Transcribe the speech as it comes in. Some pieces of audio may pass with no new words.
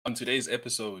On today's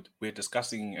episode, we're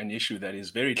discussing an issue that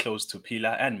is very close to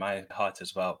Pila and my heart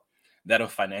as well, that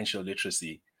of financial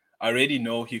literacy. I already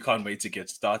know he can't wait to get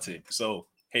started. So,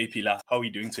 hey Pila, how are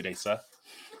you doing today, sir?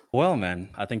 Well,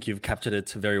 man, I think you've captured it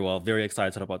very well. Very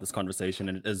excited about this conversation,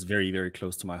 and it is very, very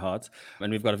close to my heart.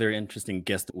 And we've got a very interesting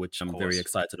guest, which Of I'm very course.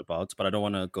 excited about, but I don't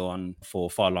want to go on for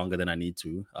far longer than I need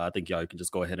to. I think, yeah, you can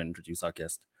just go ahead and introduce our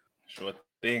guest. Sure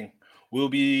thing. We'll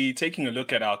be taking a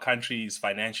look at our country's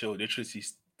financial literacy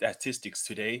statistics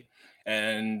today.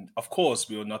 And of course,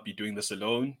 we will not be doing this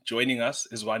alone. Joining us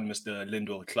is one Mr.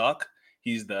 Lyndall Clark.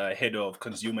 He's the head of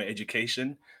consumer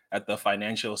education at the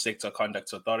Financial Sector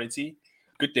Conduct Authority.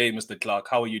 Good day, Mr. Clark.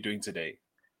 How are you doing today?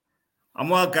 I'm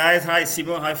well, guys. Hi,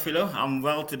 Simo. Hi, Philo. I'm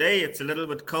well today. It's a little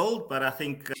bit cold, but I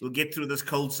think we'll get through this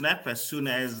cold snap as soon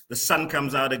as the sun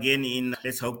comes out again in,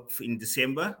 let's hope, in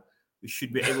December. We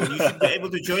should be able. You should be able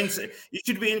to join. You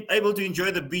should be able to enjoy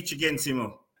the beach again,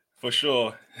 Simo. For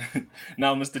sure.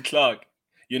 Now, Mr. Clark,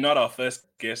 you're not our first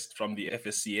guest from the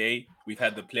FSCA. We've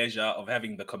had the pleasure of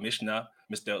having the commissioner,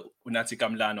 Mr. Unati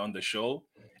Kamlan, on the show.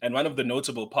 And one of the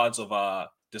notable parts of our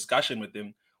discussion with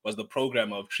him was the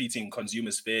program of treating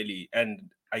consumers fairly.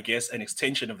 And I guess an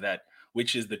extension of that,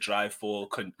 which is the drive for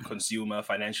consumer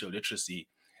financial literacy.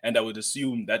 And I would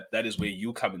assume that that is where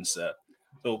you come in, sir.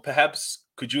 So perhaps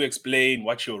could you explain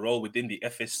what your role within the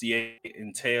FSCA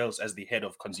entails as the head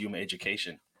of consumer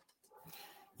education?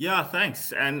 Yeah,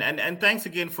 thanks, and thanks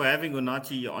again for having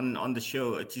Onati on the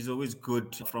show. It is always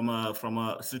good from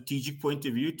a strategic point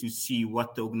of view to see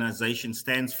what the organization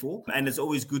stands for, and it's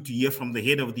always good to hear from the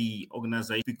head of the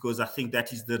organization because I think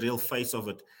that is the real face of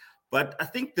it. But I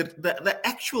think that the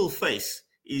actual face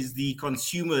is the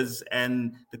consumers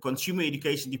and the consumer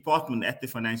education department at the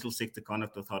Financial Sector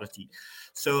Conduct Authority.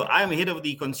 So I'm head of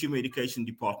the consumer education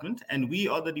department, and we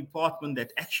are the department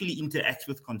that actually interacts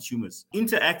with consumers.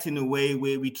 Interact in a way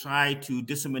where we try to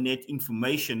disseminate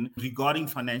information regarding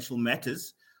financial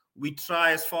matters. We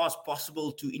try as far as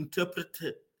possible to interpret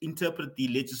the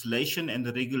legislation and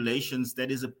the regulations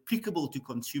that is applicable to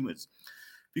consumers.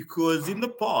 Because in the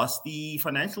past, the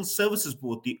Financial Services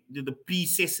Board, the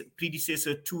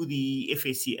predecessor to the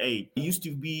FSCA, used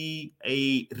to be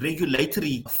a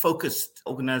regulatory focused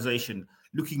organization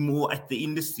looking more at the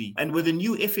industry. And with the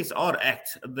new FSR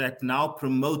Act that now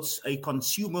promotes a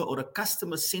consumer or a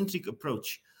customer centric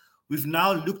approach, we've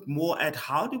now looked more at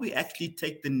how do we actually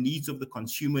take the needs of the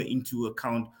consumer into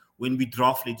account when we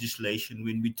draft legislation,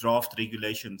 when we draft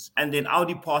regulations. And then our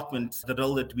department, the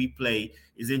role that we play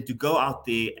is then to go out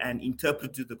there and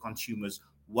interpret to the consumers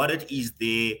what it is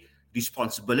their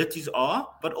responsibilities are,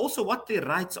 but also what their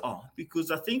rights are.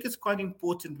 Because I think it's quite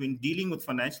important when dealing with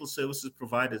financial services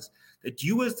providers that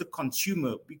you as the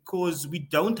consumer, because we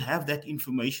don't have that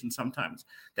information sometimes,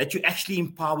 that you actually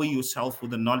empower yourself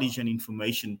with the knowledge and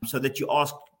information so that you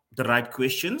ask the right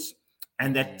questions.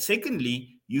 And that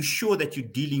secondly, you're sure that you're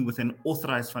dealing with an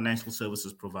authorized financial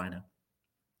services provider.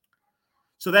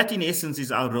 So that in essence is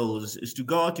our role, is to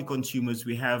go out to consumers.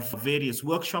 We have various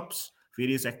workshops,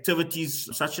 various activities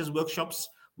such as workshops.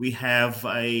 We have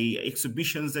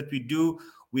exhibitions that we do.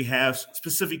 We have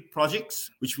specific projects,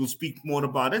 which we'll speak more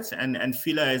about it. And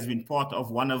Phila has been part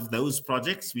of one of those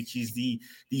projects, which is the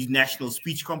national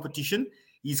speech competition.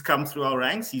 He's come through our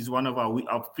ranks. He's one of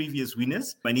our previous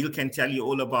winners. Manil can tell you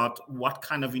all about what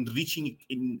kind of enriching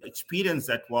experience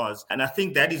that was. And I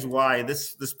think that is why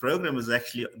this program is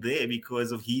actually there,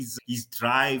 because of his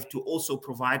drive to also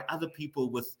provide other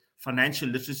people with financial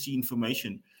literacy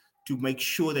information to make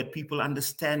sure that people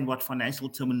understand what financial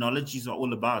terminologies are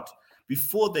all about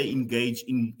before they engage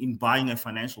in buying a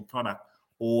financial product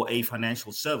or a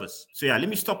financial service. So yeah, let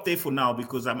me stop there for now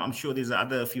because I'm sure there's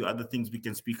a few other things we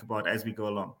can speak about as we go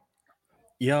along.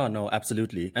 Yeah, no,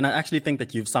 absolutely. And I actually think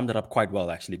that you've summed it up quite well,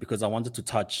 actually, because I wanted to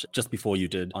touch just before you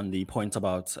did on the point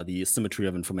about the asymmetry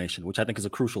of information, which I think is a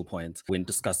crucial point when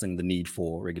discussing the need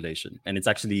for regulation. And it's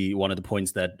actually one of the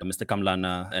points that Mr.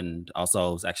 Kamlana and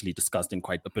ourselves actually discussed in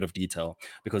quite a bit of detail,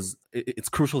 because it's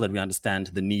crucial that we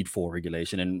understand the need for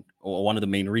regulation. And one of the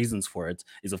main reasons for it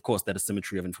is, of course, that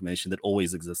asymmetry of information that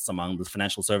always exists among the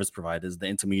financial service providers, the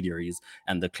intermediaries,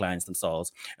 and the clients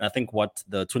themselves. And I think what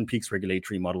the Twin Peaks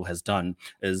regulatory model has done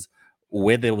is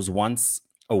where there was once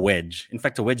a wedge. In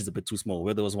fact, a wedge is a bit too small.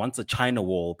 Where there was once a China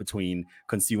wall between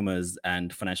consumers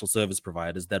and financial service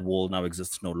providers, that wall now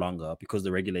exists no longer because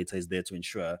the regulator is there to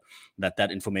ensure that that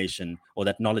information or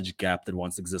that knowledge gap that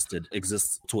once existed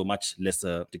exists to a much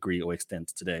lesser degree or extent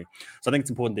today. So I think it's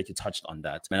important that you touched on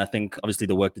that. And I think obviously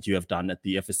the work that you have done at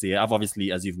the FSCA, I've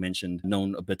obviously, as you've mentioned,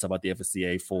 known a bit about the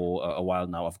FSCA for a while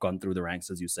now. I've gone through the ranks,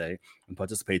 as you say, and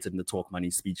participated in the Talk Money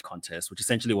speech contest, which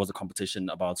essentially was a competition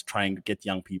about trying to get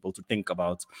young people to think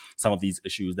about some of these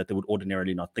issues that they would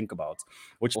ordinarily not think about,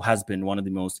 which has been one of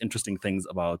the most interesting things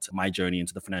about my journey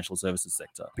into the financial services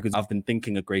sector, because I've been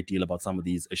thinking a great deal about some of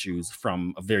these issues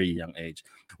from a very young age,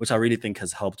 which I really think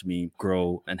has helped me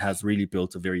grow and has really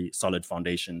built a very solid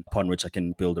foundation upon which I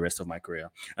can build the rest of my career.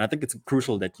 And I think it's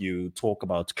crucial that you talk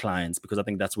about clients, because I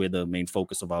think that's where the main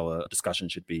focus of our discussion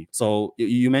should be. So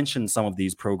you mentioned some of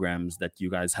these programs that you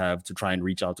guys have to try and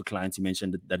reach out to clients. You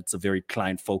mentioned that it's a very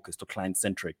client-focused or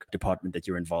client-centric department that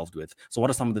you're involved with. So what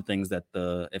are some of the things that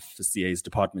the FSCA's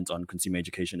Department on Consumer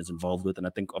Education is involved with? And I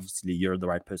think obviously you're the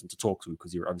right person to talk to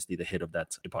because you're obviously the head of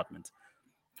that department.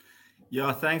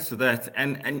 Yeah, thanks for that.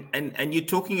 And you're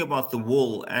talking about the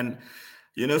wall, and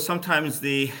sometimes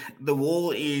the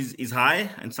wall is high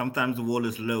and sometimes the wall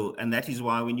is low. And that is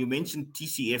why when you mentioned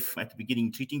TCF at the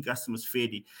beginning, treating customers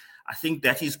fairly, I think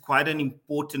that is quite an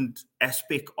important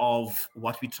aspect of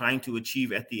what we're trying to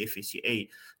achieve at the FSCA,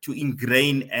 to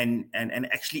ingrain and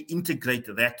actually integrate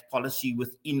that policy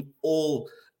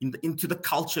into the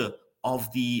culture of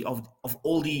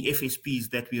all the FSPs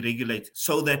that we regulate,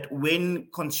 so that when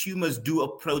consumers do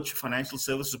approach financial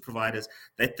services providers,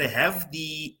 that they have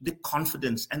the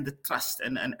confidence and the trust.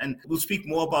 And we'll speak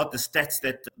more about the stats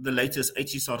that the latest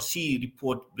HSRC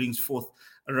report brings forth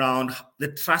around the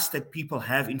trust that people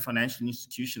have in financial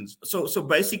institutions. So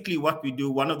basically what we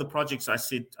do, one of the projects I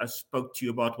spoke to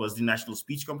you about was the national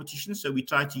speech competition. So we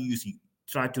try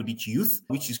to reach youth,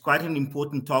 which is quite an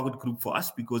important target group for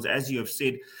us, because as you have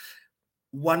said,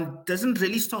 one doesn't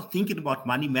really start thinking about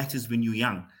money matters when you're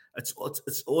young. It's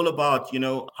all about,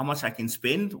 how much I can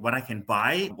spend, what I can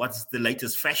buy, what's the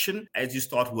latest fashion. As you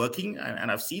start working, and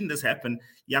I've seen this happen,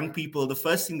 young people, the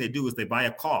first thing they do is they buy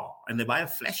a car, and they buy a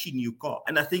flashy new car.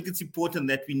 And I think it's important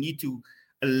that we need to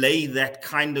allay that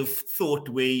kind of thought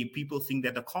where people think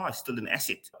that a car is still an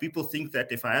asset. People think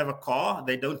that if I have a car,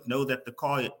 they don't know that the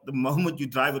car, the moment you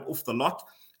drive it off the lot,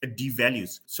 it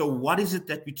devalues. So what is it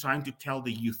that we're trying to tell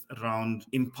the youth around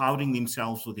empowering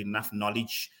themselves with enough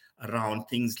knowledge around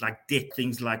things like debt,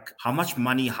 things like how much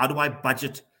money, how do I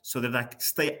budget so that I can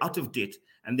stay out of debt?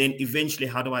 And then eventually,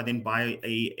 how do I then buy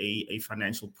a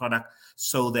financial product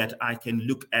so that I can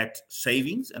look at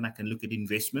savings and I can look at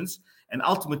investments and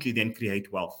ultimately then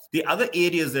create wealth? The other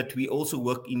areas that we also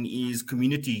work in is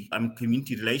community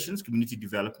relations, community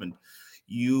development.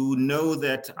 You know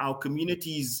that our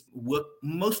communities work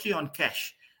mostly on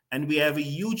cash, and we have a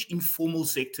huge informal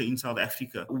sector in South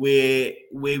Africa where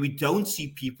we don't see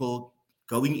people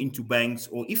going into banks,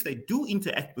 or if they do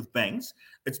interact with banks,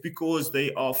 it's because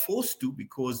they are forced to,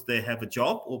 because they have a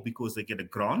job or because they get a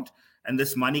grant, and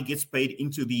this money gets paid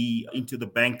into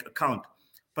the bank account.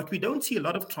 But we don't see a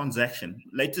lot of transaction.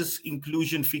 Latest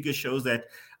inclusion figure shows that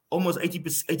almost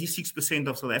 86%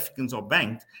 of South Africans are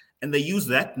banked, and they use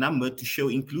that number to show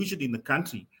inclusion in the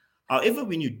country. However,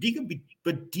 when you dig a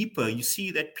bit deeper, you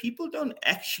see that people don't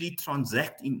actually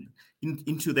transact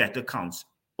into that accounts.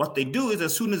 What they do is,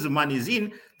 as soon as the money is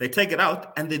in, they take it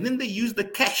out, and then they use the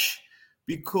cash,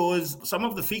 because some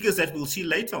of the figures that we'll see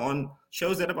later on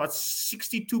shows that about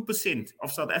 62%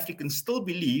 of South Africans still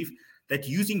believe that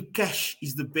using cash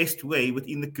is the best way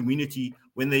within the community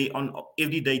when they on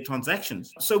everyday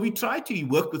transactions. So we try to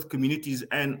work with communities,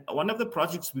 and one of the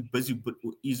projects we're busy with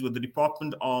is with the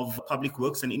Department of Public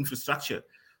Works and Infrastructure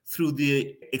through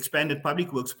the Expanded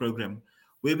Public Works Program,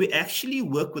 where we actually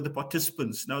work with the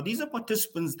participants. Now, these are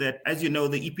participants that, as you know,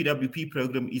 the EPWP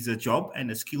program is a job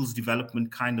and a skills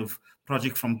development kind of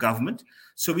project from government.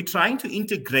 So we're trying to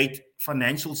integrate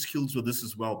financial skills with this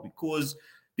as well, because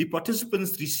the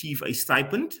participants receive a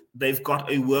stipend. They've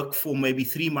got a work for maybe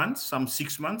 3 months, some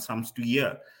 6 months, some 2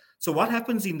 years. So what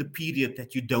happens in the period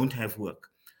that you don't have work?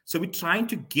 So we're trying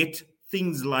to get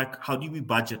things like, how do we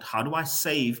budget? How do I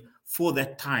save for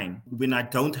that time when I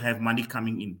don't have money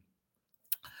coming in?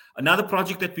 Another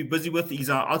project that we're busy with is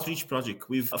our outreach project.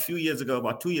 A few years ago,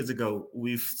 about 2 years ago,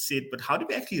 we've said, but how do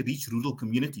we actually reach rural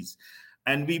communities?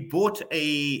 And we bought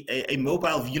a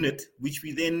mobile unit, which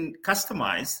we then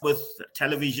customized with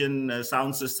television,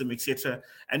 sound system, etc.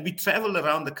 And we travel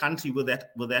around the country with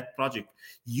that project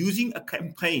using a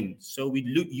campaign. So we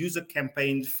use a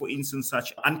campaign, for instance,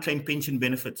 such unclaimed pension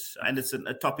benefits. And it's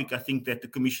a topic I think that the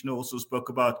commissioner also spoke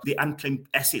about, the unclaimed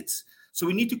assets. So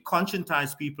we need to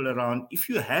conscientize people around, if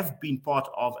you have been part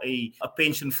of a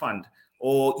pension fund,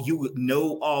 or you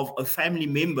know of a family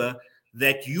member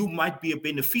that you might be a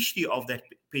beneficiary of that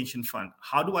pension fund,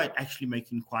 how do I actually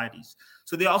make inquiries?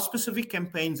 So there are specific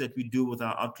campaigns that we do with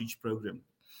our outreach program.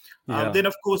 Then,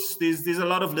 of course, there's a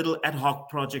lot of little ad hoc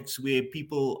projects where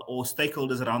people or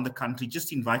stakeholders around the country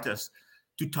just invite us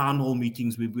to town hall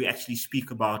meetings where we actually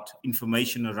speak about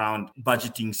information around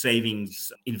budgeting, savings,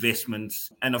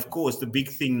 investments. And of course, the big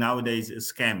thing nowadays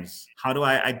is scams. How do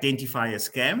I identify a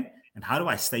scam and how do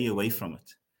I stay away from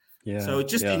it? So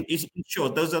just in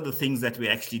short, those are the things that we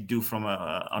actually do from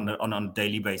on a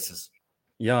daily basis.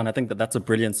 Yeah, and I think that's a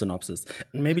brilliant synopsis.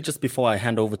 And maybe just before I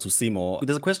hand over to Seymour,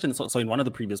 there's a question. So in one of the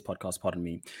previous podcasts,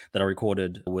 that I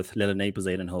recorded with Lelane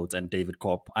Poseidon-Houdt and David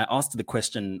Kopp, I asked the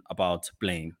question about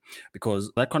blame,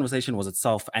 because that conversation was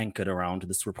itself anchored around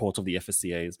this report of the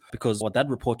FSCA's. Because what that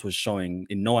report was showing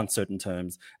in no uncertain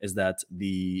terms is that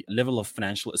the level of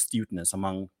financial astuteness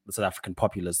among the South African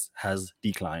populace has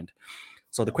declined.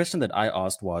 So the question that I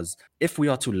asked was, if we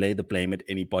are to lay the blame at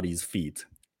anybody's feet,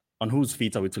 on whose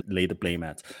feet are we to lay the blame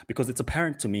at? Because it's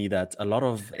apparent to me that a lot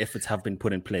of efforts have been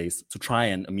put in place to try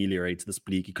and ameliorate this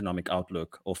bleak economic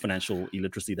outlook or financial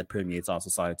illiteracy that permeates our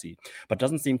society. But it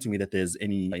doesn't seem to me that there's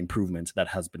any improvement that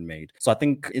has been made. So I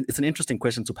think it's an interesting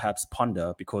question to perhaps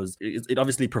ponder, because it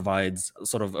obviously provides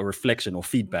sort of a reflection or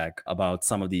feedback about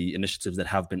some of the initiatives that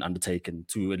have been undertaken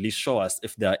to at least show us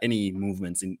if there are any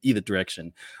movements in either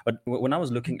direction. But when I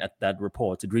was looking at that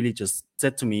report, it really just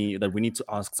said to me that we need to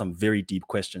ask some very deep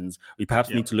questions. We perhaps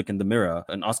need to look in the mirror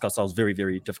and ask ourselves very,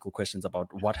 very difficult questions about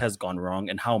what has gone wrong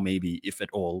and how maybe, if at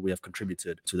all, we have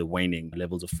contributed to the waning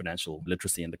levels of financial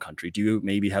literacy in the country. Do you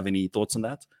maybe have any thoughts on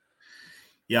that?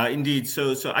 Yeah, indeed.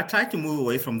 So I try to move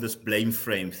away from this blame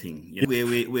frame thing, where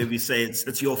we say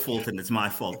it's your fault and it's my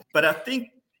fault. But I think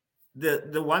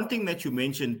the one thing that you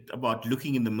mentioned about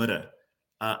looking in the mirror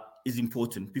is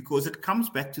important, because it comes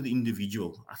back to the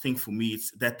individual. I think for me,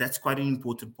 that's quite an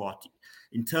important part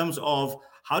in terms of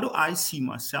how do I see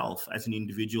myself as an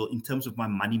individual in terms of my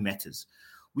money matters.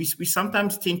 We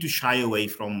sometimes tend to shy away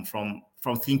from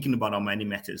thinking about our money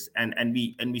matters, and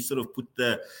we sort of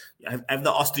have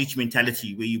the ostrich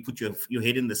mentality where you put your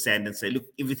head in the sand and say, look,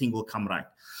 everything will come right.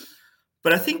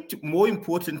 But I think more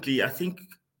importantly, I think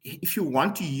if you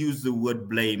want to use the word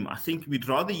blame, I think we'd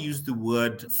rather use the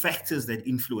word factors that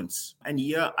influence. And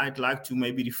here I'd like to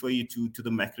maybe refer you to the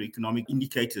macroeconomic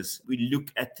indicators. We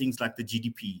look at things like the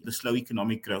GDP, the slow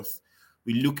economic growth.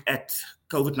 We look at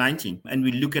COVID-19, and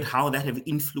we look at how that have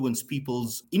influenced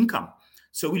people's income.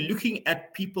 So we're looking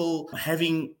at people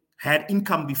having had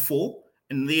income before,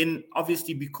 and then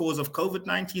obviously because of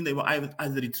COVID-19, they were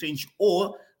either retrenched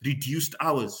or reduced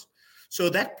hours. So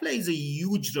that plays a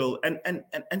huge role. And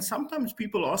sometimes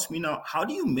people ask me now, how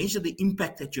do you measure the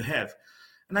impact that you have?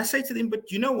 And I say to them,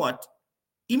 but you know what?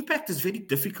 Impact is very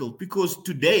difficult, because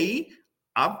today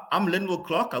I'm Linwell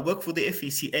Clark. I work for the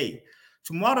FSCA.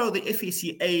 Tomorrow, the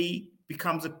FSCA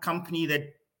becomes a company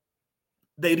that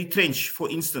they retrench, for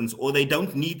instance, or they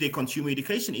don't need their consumer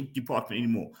education department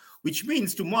anymore, which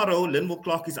means tomorrow Linwell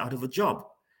Clark is out of a job,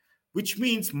 which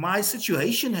means my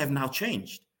situation have now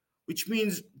changed. Which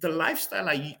means the lifestyle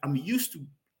I'm used to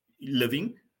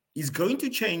living is going to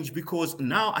change, because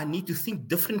now I need to think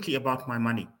differently about my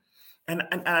money. And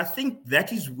I think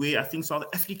that is where I think South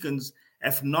Africans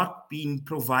have not been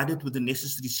provided with the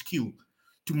necessary skill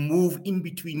to move in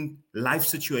between life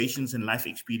situations and life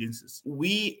experiences.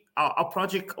 Our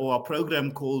project or our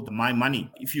program called My Money,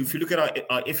 if you look at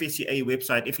our FSCA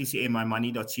website,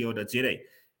 fscamymoney.co.za,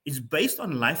 is based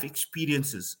on life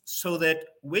experiences, so that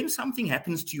when something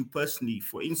happens to you personally,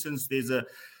 for instance, there's a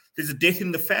death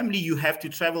in the family, you have to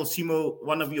travel. Simo,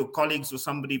 one of your colleagues or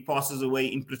somebody passes away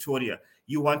in Pretoria,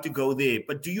 you want to go there,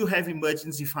 but do you have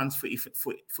emergency funds for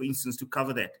instance, to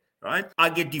cover that? Right?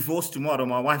 I get divorced tomorrow,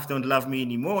 my wife don't love me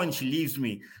anymore and she leaves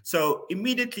me. So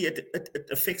immediately it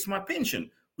affects my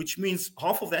pension, which means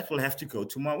half of that will have to go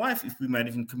to my wife if we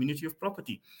married in community of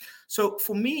property. So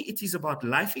for me, it is about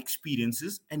life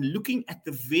experiences and looking at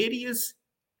the various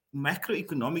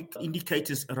macroeconomic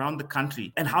indicators around the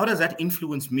country and how does that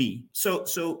influence me. So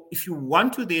if you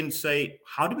want to then say,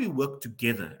 how do we work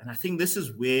together? And I think this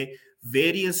is where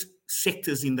various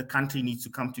sectors in the country needs to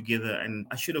come together. And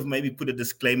I should have maybe put a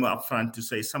disclaimer up front to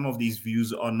say some of these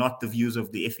views are not the views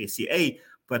of the FSCA,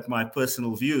 but my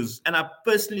personal views. And I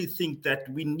personally think that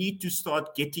we need to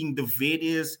start getting the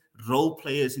various role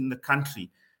players in the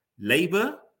country,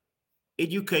 labor,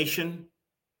 education,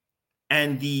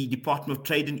 and the Department of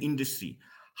Trade and Industry.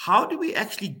 How do we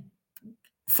actually,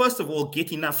 first of all, get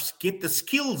the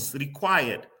skills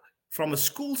required from a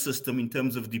school system in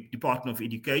terms of the Department of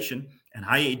Education and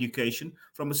higher education,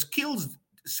 from a skills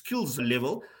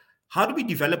level? How do we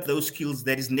develop those skills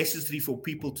that is necessary for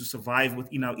people to survive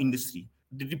within our industry?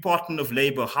 The Department of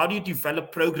Labor, how do you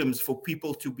develop programs for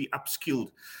people to be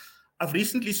upskilled? I've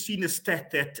recently seen a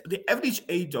stat that the average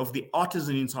age of the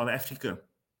artisan in South Africa,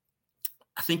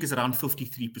 I think, is around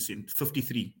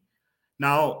 53.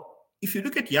 Now, if you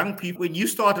look at young people, when you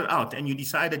started out and you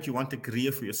decided you want a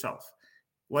career for yourself,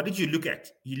 what did you look at?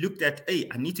 You looked at, hey,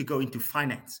 I need to go into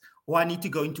finance, or I need to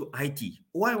go into IT,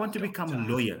 or I want to become a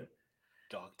lawyer.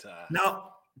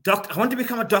 Now, I want to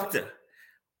become a doctor.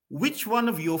 Which one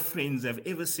of your friends have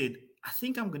ever said, I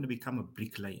think I'm going to become a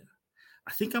bricklayer?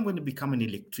 I think I'm going to become an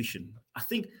electrician.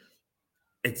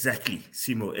 Exactly,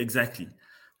 Simo, exactly.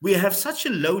 We have such a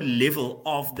low level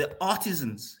of the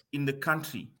artisans in the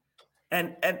country.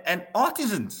 And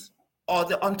artisans are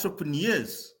the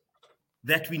entrepreneurs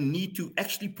that we need to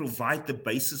actually provide the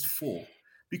basis for.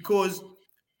 Because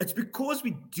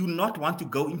we do not want to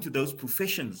go into those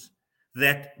professions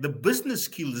that the business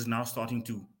skill is now starting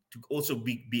to also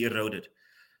be eroded.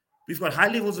 We've got high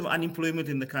levels of unemployment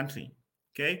in the country,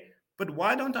 okay? But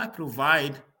why don't I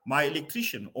provide my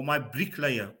electrician or my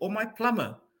bricklayer or my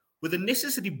plumber with the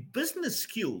necessary business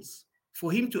skills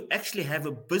for him to actually have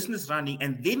a business running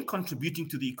and then contributing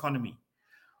to the economy?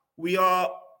 We are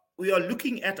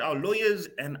looking at our lawyers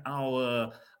and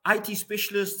our IT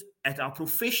specialists, at our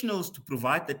professionals to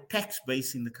provide the tax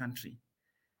base in the country.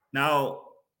 Now,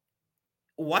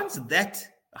 once that,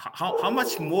 how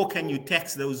much more can you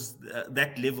tax those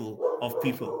that level of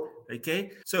people?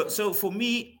 Okay, so for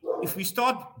me, if we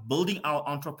start building our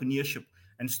entrepreneurship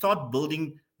and start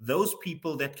building those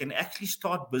people that can actually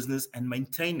start business and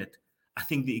maintain it, I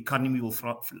think the economy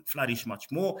will flourish much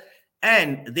more.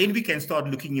 And then we can start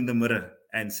looking in the mirror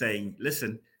and saying,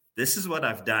 listen, this is what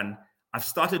I've done. I've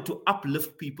started to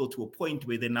uplift people to a point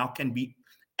where they now can be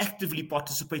actively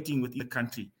participating within the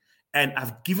country. And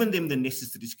I've given them the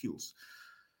necessary skills.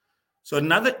 So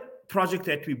another project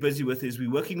that we're busy with is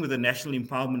we're working with the National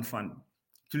Empowerment Fund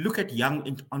to look at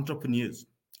young entrepreneurs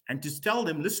and to tell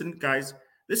them, listen, guys,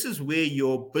 this is where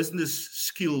your business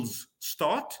skills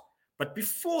start. But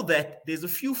before that, there's a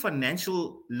few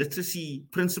financial literacy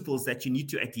principles that you need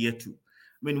to adhere to.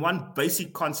 I mean, one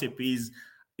basic concept is,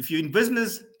 if you're in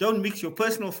business, don't mix your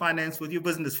personal finance with your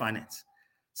business finance.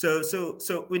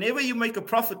 So whenever you make a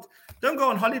profit, don't go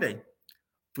on holiday.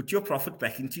 Put your profit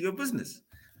back into your business.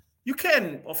 You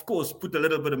can, of course, put a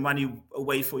little bit of money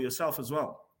away for yourself as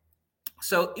well.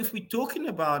 So if we're talking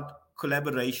about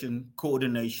collaboration,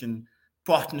 coordination,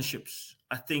 partnerships,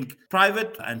 I think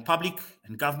private and public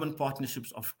and government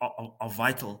partnerships are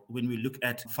vital when we look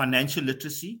at financial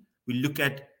literacy. We look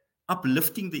at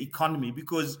uplifting the economy,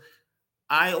 because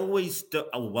I always,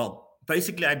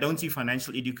 basically, I don't see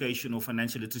financial education or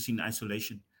financial literacy in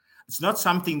isolation. It's not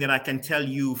something that I can tell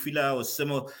you, Phila or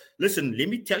Simo, listen, let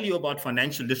me tell you about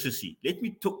financial literacy. Let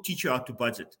me teach you how to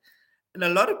budget. And a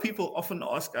lot of people often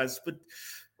ask us, but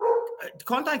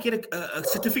can't I get a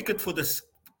certificate for this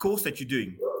course that you're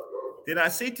doing? Then I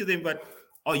say to them, but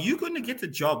are you going to get a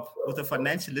job with a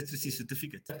financial literacy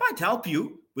certificate? It might help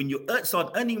you when you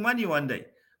start earning money one day,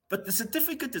 but the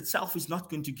certificate itself is not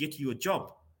going to get you a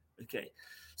job. Okay.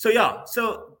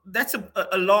 So that's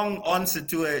a long answer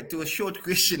to a short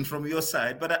question from your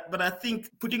side. But I think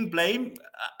putting blame,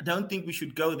 I don't think we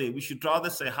should go there. We should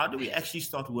rather say, how do we actually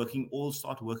start working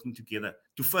together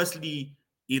to firstly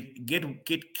get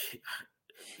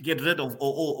rid of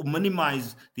or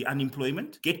minimize the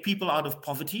unemployment, get people out of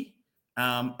poverty,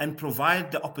 and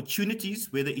provide the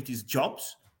opportunities, whether it is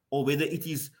jobs or whether it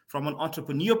is from an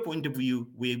entrepreneur point of view,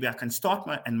 where I can start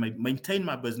and maintain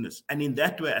my business. And in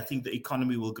that way, I think the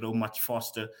economy will grow much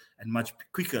faster and much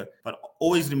quicker, but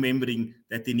always remembering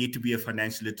that there need to be a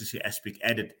financial literacy aspect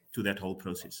added to that whole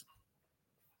process.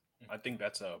 I think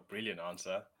that's a brilliant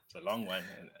answer. It's a long one,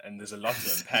 and there's a lot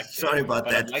to unpack. Sorry about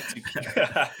that. I'd like to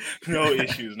keep no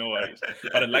issues, no worries.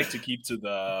 But I'd like to keep to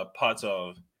the part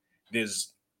of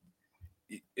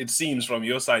it seems from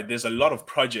your side, there's a lot of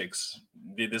projects,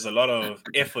 there's a lot of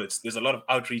efforts, there's a lot of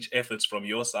outreach efforts from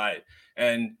your side.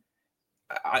 And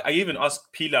I even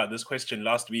asked Pila this question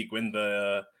last week when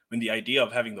the idea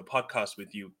of having the podcast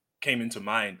with you came into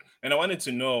mind. And I wanted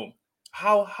to know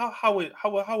how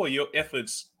are your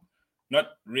efforts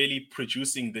not really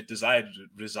producing the desired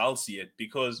results yet?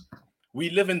 Because we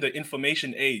live in the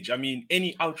information age. I mean,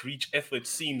 any outreach effort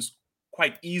seems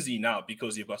quite easy now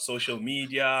because you've got social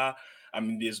media. I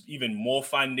mean, there's even more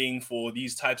funding for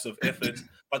these types of efforts,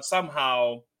 but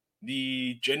somehow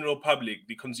the general public,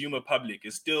 the consumer public,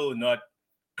 is still not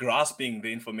grasping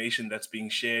the information that's being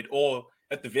shared, or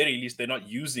at the very least, they're not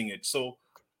using it. So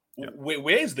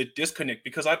where is the disconnect?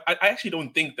 Because I actually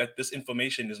don't think that this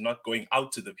information is not going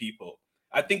out to the people.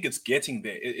 I think it's getting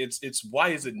there. It's why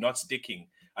is it not sticking?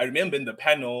 I remember in the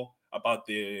panel about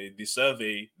the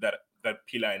survey that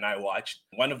Pila and I watched,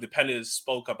 one of the panelists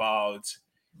spoke about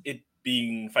it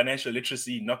being financial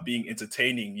literacy not being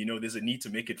entertaining. You know, there's a need to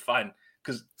make it fun,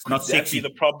 because not sexy. Be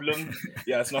the problem?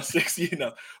 Yeah, it's not sexy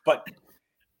enough. But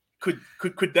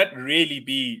could that really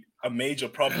be a major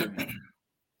problem?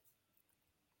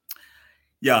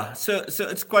 Yeah, so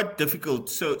it's quite difficult.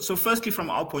 So firstly, from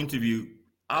our point of view,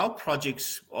 our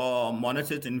projects are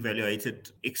monitored and evaluated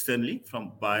externally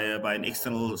by an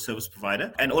external service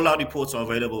provider, and all our reports are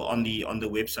available on the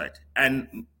website.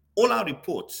 And all our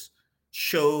reports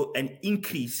show an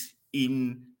increase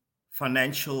in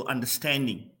financial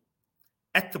understanding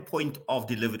at the point of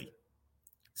delivery.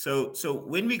 So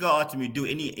when we go out and we do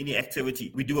any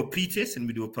activity, we do a pre-test and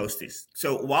we do a post-test.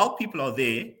 So while people are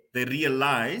there, they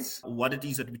realize what it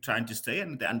is that we're trying to say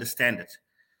and they understand it.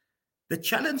 The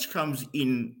challenge comes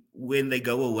in when they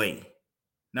go away.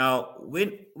 Now,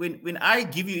 when I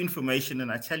give you information and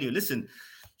I tell you, listen,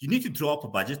 you need to draw up a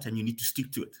budget and you need to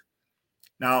stick to it.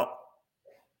 Now,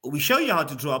 we show you how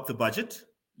to draw up the budget.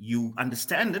 You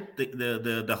understand it,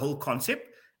 the whole concept.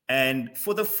 And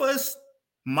for the first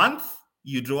month,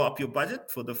 you draw up your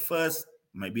budget for the first,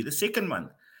 maybe the second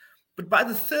month. But by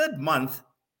the third month,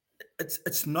 it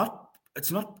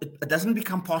doesn't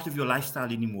become part of your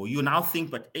lifestyle anymore. You now think,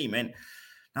 but hey, man,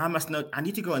 now I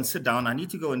need to go and sit down. I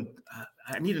need to go and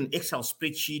I need an Excel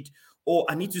spreadsheet, or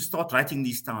I need to start writing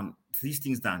these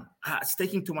things down. It's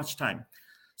taking too much time.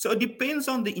 So it depends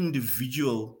on the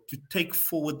individual to take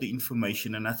forward the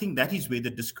information. And I think that is where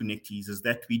the disconnect is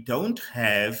that we don't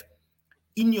have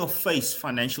in-your-face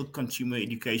financial consumer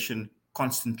education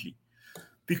constantly,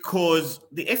 because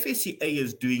the FSCA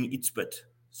is doing its bit.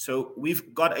 So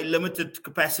we've got a limited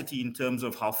capacity in terms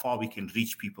of how far we can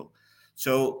reach people.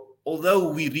 So although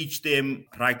we reach them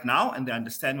right now and they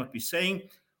understand what we're saying,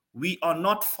 we are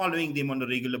not following them on a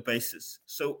regular basis.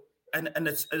 So and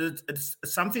it's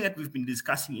something that we've been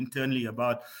discussing internally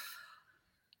about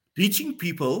reaching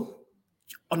people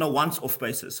on a once-off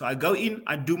basis. So I go in,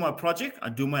 I do my project, I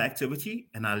do my activity,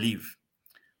 and I leave.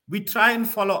 We try and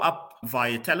follow up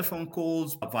via telephone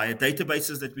calls, via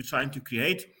databases that we're trying to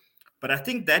create. But I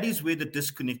think that is where the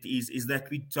disconnect is that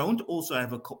we don't also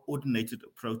have a coordinated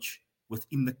approach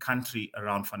within the country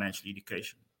around financial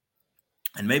education.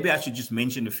 And maybe I should just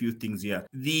mention a few things here.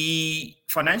 The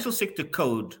Financial Sector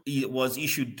Code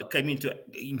came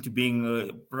into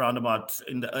being around about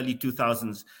in the early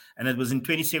 2000s, and it was in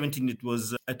 2017. It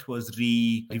was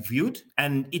reviewed,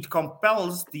 and it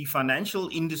compels the financial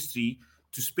industry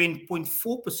to spend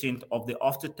 0.4% of their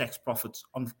after-tax profits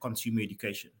on consumer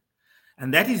education,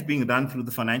 and that is being done through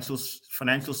the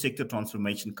Financial Sector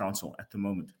Transformation Council at the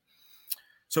moment.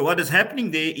 So what is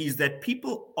happening there is that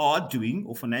people are doing,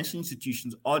 or financial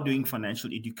institutions are doing, financial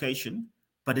education,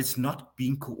 but it's not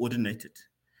being coordinated.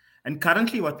 And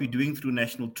currently what we're doing through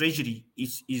National Treasury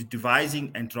is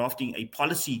devising and drafting a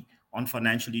policy on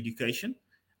financial education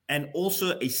and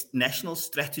also a national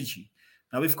strategy.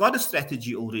 Now, we've got a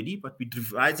strategy already, but we're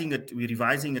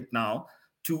revising it now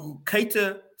to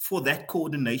cater for that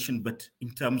coordination bit in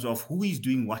terms of who is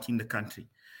doing what in the country.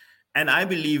 And I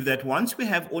believe that once we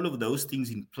have all of those things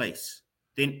in place,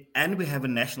 and we have a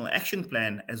national action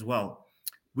plan as well,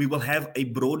 we will have a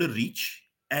broader reach,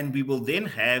 and we will then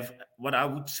have what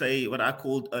I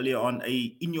called earlier on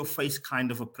a in-your-face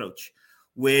kind of approach,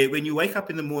 where when you wake up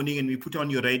in the morning and we put on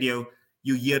your radio,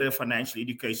 you hear a financial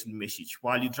education message.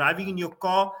 While you're driving in your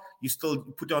car, you still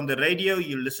put on the radio,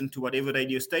 you listen to whatever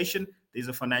radio station, there's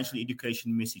a financial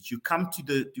education message. You come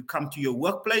to your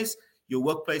workplace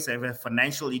have a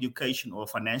financial education or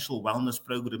financial wellness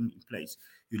program in place.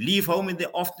 You leave home in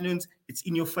the afternoons, it's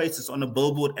in your face, it's on a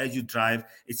billboard as you drive,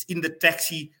 it's in the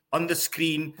taxi, on the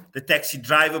screen, the taxi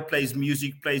driver plays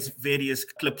music, plays various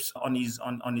clips on his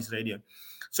radio.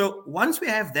 So once we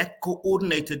have that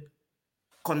coordinated,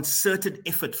 concerted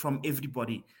effort from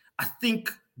everybody, I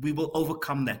think we will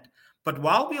overcome that. But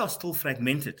while we are still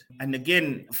fragmented, and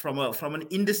again, from an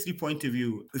industry point of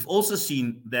view, we've also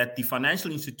seen that the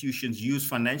financial institutions use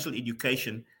financial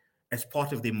education as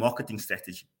part of their marketing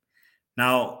strategy.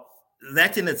 Now,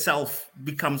 that in itself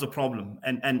becomes a problem.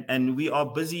 And we are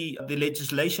busy. The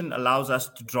legislation allows us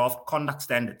to draft conduct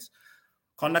standards.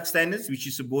 conduct standards, which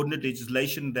is subordinate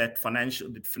legislation that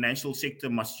the financial sector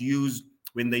must use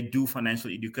when they do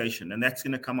financial education, and that's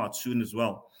going to come out soon as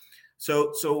well.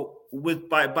 So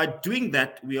by doing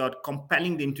that, we are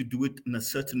compelling them to do it in a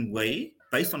certain way,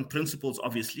 based on principles,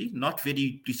 obviously, not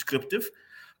very prescriptive,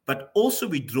 but also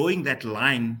we're drawing that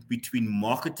line between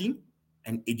marketing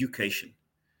and education.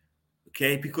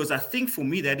 Okay, because I think for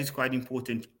me that is quite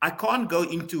important. I can't go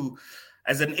into,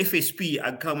 as an FSP,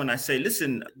 I come and I say,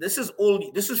 listen, this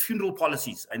is funeral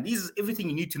policies, and this is everything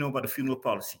you need to know about a funeral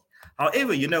policy.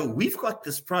 However, we've got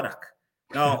this product.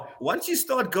 Now, once you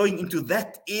start going into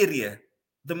that area,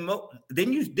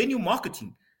 then you're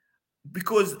marketing,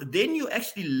 because then you're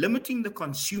actually limiting the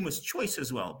consumer's choice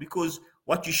as well. Because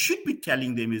what you should be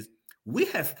telling them is, we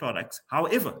have products.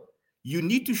 However, you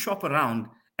need to shop around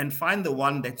and find the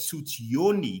one that suits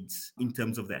your needs in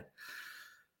terms of that.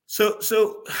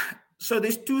 So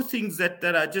there's two things that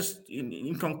are just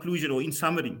in conclusion or in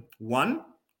summary. One,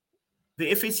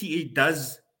 the FSCA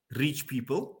does reach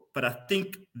people, but I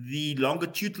think the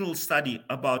longitudinal study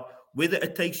about whether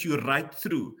it takes you right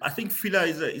through. I think Phila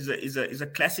is a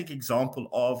classic example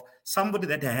of somebody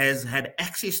that has had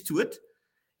access to it.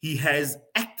 He has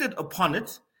acted upon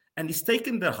it, and he's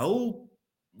taken the whole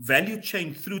value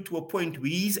chain through to a point where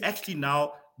he's actually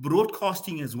now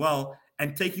broadcasting as well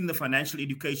and taking the financial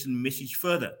education message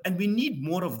further. And we need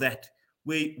more of that,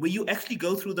 where you actually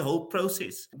go through the whole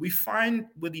process. We find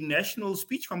with the national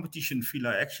speech competition,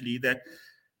 Phila, actually, that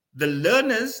the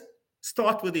learners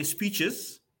start with their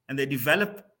speeches and they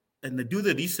develop and they do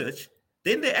the research.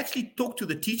 Then they actually talk to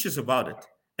the teachers about it.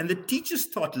 And the teachers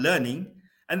start learning,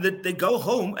 and that they go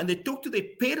home and they talk to their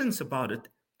parents about it.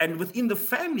 And within the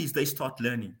families, they start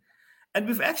learning. And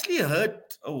we've actually heard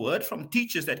a word from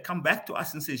teachers that come back to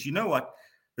us and says, you know what,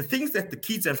 the things that the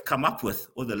kids have come up with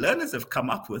or the learners have come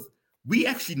up with, we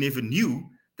actually never knew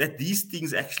that these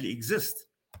things actually exist.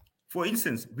 For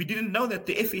instance, we didn't know that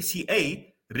the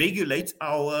FSCA regulates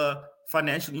our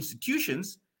financial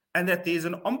institutions and that there's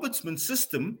an ombudsman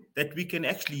system that we can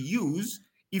actually use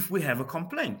if we have a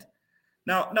complaint.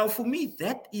 Now for me,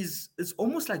 that is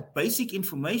almost like basic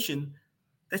information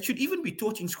that should even be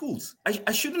taught in schools.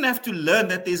 I shouldn't have to learn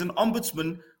that there's an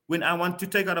ombudsman when I want to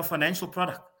take out a financial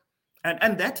product.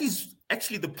 And that is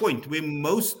actually the point where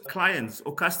most clients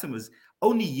or customers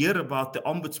only hear about the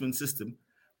ombudsman system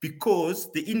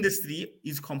because the industry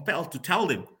is compelled to tell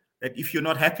them that if you're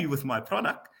not happy with my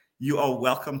product, you are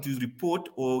welcome to report,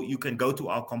 or you can go to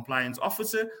our compliance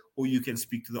officer, or you can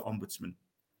speak to the ombudsman.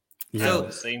 Yeah. I have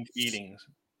the same feelings.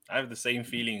 I have the same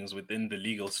feelings within the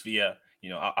legal sphere.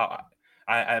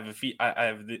 I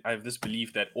have this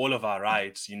belief that all of our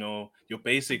rights, your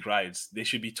basic rights, they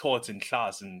should be taught in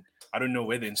class, and I don't know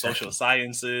whether in social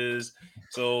sciences.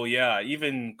 So yeah,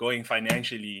 even going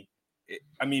financially,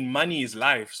 money is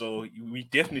life. So we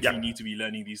definitely need to be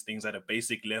learning these things at a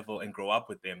basic level and grow up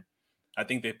with them. I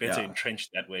think they're better entrenched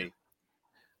that way.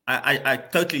 I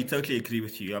totally agree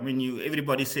with you.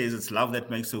 Everybody says it's love that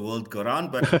makes the world go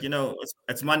round, but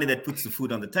it's money that puts the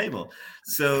food on the table.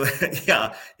 So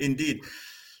yeah, indeed.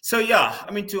 So yeah,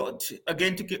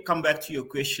 to come back to your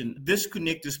question,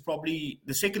 disconnect is probably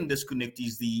the second disconnect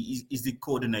is the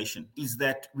coordination. Is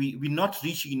that we're not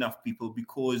reaching enough people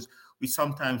because we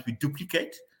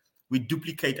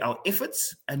duplicate our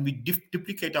efforts and we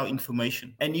duplicate our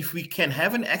information. And if we can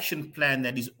have an action plan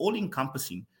that is all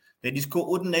encompassing, that is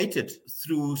coordinated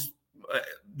through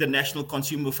the National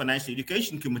Consumer Financial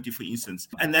Education Committee, for instance,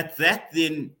 and that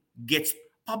then gets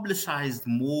publicized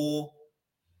more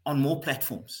on more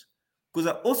platforms. Because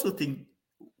I also think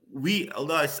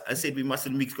although I said we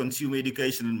mustn't mix consumer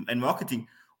education and marketing,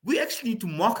 we actually need to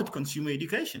market consumer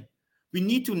education. We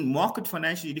need to market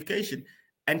financial education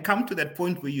and come to that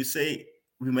point where you say,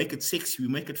 we make it sexy, we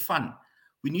make it fun.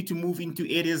 We need to move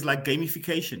into areas like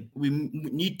gamification. We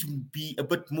need to be a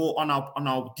bit more on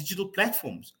our digital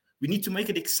platforms. We need to make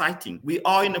it exciting. We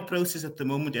are in a process at the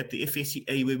moment at the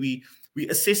FSCA where we're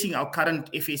assessing our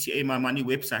current FSCA My Money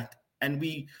website, and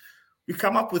we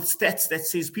come up with stats that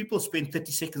says people spend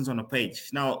 30 seconds on a page.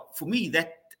 Now, for me,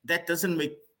 that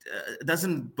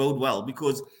doesn't bode well,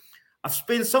 because I've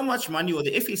spent so much money, or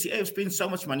the FSCA have spent so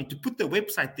much money to put the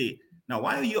website there. Now,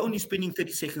 why are you only spending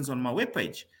 30 seconds on my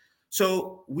webpage?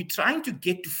 So we're trying to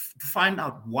get to find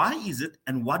out why is it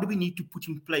and what do we need to put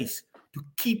in place to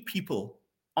keep people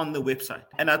on the website.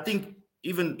 And I think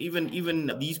even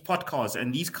these podcasts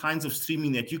and these kinds of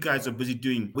streaming that you guys are busy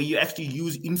doing, where you actually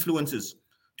use influencers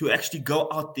to actually go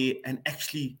out there and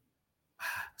actually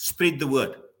spread the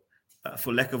word,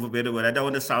 for lack of a better word. I don't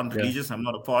want to sound religious. I'm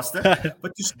not a pastor,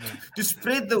 but to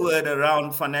spread the word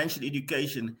around financial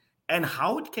education and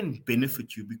how it can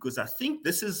benefit you. Because I think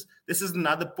this is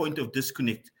another point of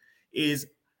disconnect. Is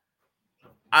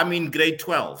I'm in grade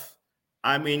 12,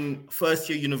 I'm in first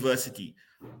year university.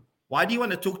 Why do you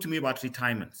want to talk to me about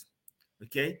retirement?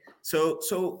 Okay,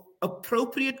 so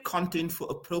appropriate content for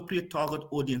appropriate target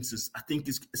audiences, I think,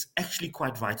 is actually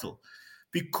quite vital,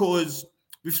 because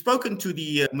we've spoken to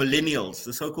the millennials,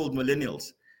 the so-called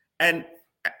millennials, and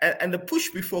the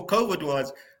push before COVID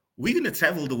was, we're going to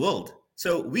travel the world,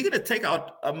 so we're going to take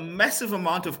out a massive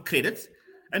amount of credit,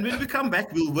 and when we come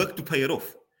back, we'll work to pay it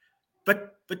off.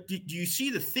 But do you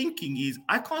see the thinking is,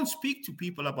 I can't speak to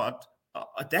people about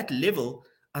at that level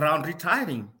around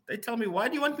retiring. They tell me, why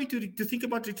do you want me to think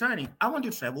about retiring? I want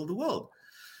to travel the world.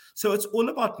 So it's all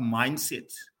about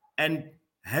mindset and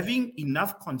having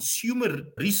enough consumer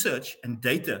research and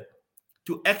data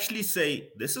to actually say,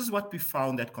 this is what we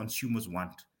found that consumers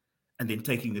want, and then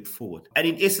taking it forward. And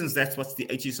in essence, that's what's the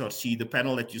HSRC, the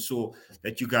panel that you saw,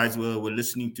 that you guys were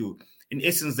listening to. In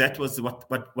essence, that was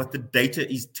what the data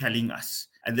is telling us.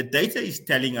 And the data is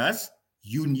telling us,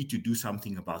 you need to do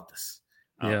something about this.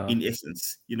 In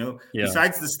essence,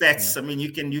 besides the stats, I mean,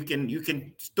 you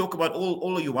can talk about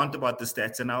all you want about the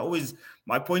stats. And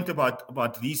my point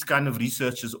about these kind of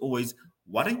research is always,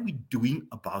 what are we doing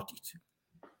about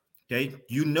it? Okay,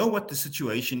 you know what the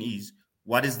situation is.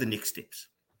 What is the next steps?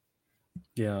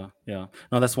 Yeah.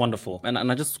 No, that's wonderful. And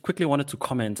I just quickly wanted to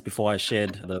comment before I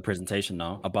shared the presentation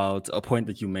now about a point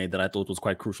that you made that I thought was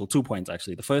quite crucial. 2 points,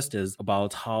 actually. The first is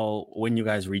about how when you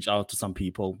guys reach out to some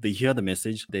people, they hear the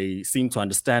message, they seem to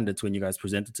understand it when you guys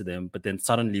present it to them, but then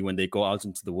suddenly when they go out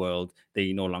into the world,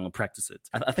 they no longer practice it.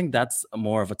 I think that's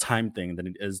more of a time thing than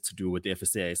it is to do with the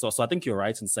FSCA. So I think you're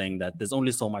right in saying that there's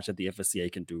only so much that the FSCA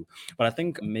can do. But I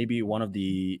think maybe one of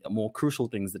the more crucial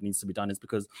things that needs to be done is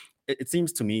because it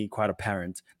seems to me quite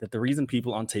apparent that the reason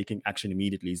people aren't taking action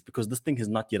immediately is because this thing is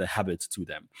not yet a habit to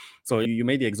them. So you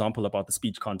made the example about the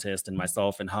speech contest and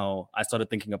myself and how I started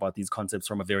thinking about these concepts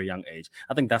from a very young age.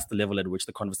 I think that's the level at which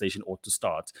the conversation ought to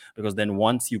start, because then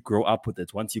once you grow up with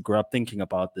it, once you grow up thinking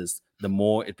about this, the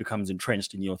more it becomes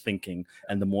entrenched in your thinking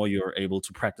and the more you're able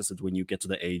to practice it when you get to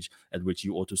the age at which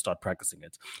you ought to start practicing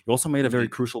it. You also made a very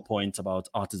crucial point about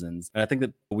artisans. And I think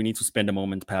that we need to spend a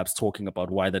moment perhaps talking about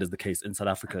why that is the case in South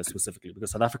Africa specifically,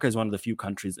 because South Africa is one of the few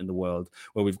countries in the world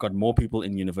where we've got more people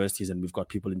in universities and we've got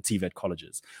people in TVET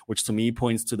colleges, which to me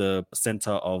points to the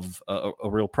center of a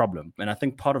real problem. And I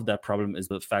think part of that problem is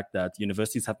the fact that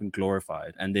universities have been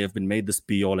glorified and they have been made this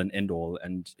be all and end all.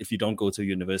 And if you don't go to a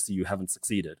university, you haven't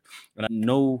succeeded. And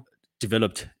no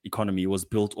developed economy was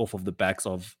built off of the backs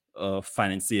of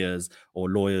financiers or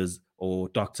lawyers or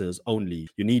doctors only.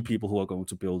 You need people who are going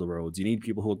to build the roads. You need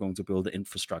people who are going to build the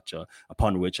infrastructure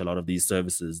upon which a lot of these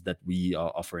services that we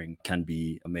are offering can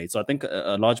be made. So I think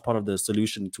a large part of the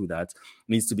solution to that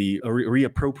needs to be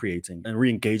reappropriating and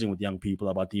re-engaging with young people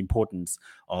about the importance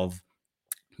of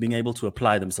being able to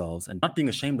apply themselves and not being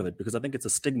ashamed of it, because I think it's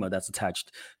a stigma that's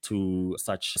attached to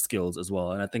such skills as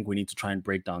well. And I think we need to try and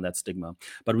break down that stigma.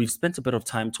 But we've spent a bit of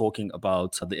time talking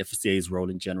about the FSCA's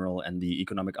role in general and the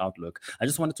economic outlook. I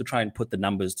just wanted to try and put the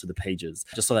numbers to the pages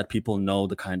just so that people know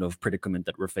the kind of predicament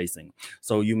that we're facing.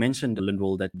 So you mentioned,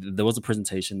 Lindwall, that there was a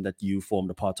presentation that you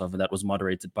formed a part of that was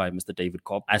moderated by Mr. David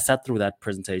Kopp. I sat through that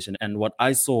presentation and what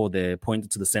I saw there pointed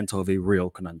to the center of a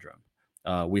real conundrum.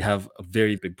 We have a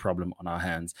very big problem on our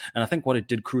hands. And I think what it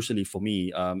did crucially for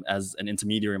me as an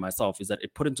intermediary myself is that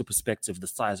it put into perspective the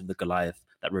size of the Goliath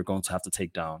that we're going to have to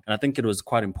take down. And I think it was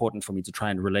quite important for me to try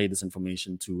and relay this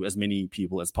information to as many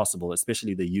people as possible,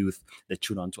 especially the youth that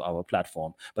tune onto our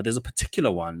platform. But there's a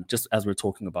particular one, just as we're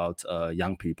talking about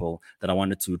young people, that I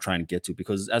wanted to try and get to,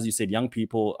 because as you said, young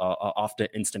people are after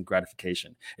instant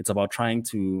gratification. It's about trying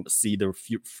to see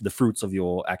the fruits of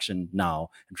your action now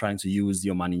and trying to use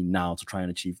your money now to try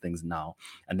and achieve things now.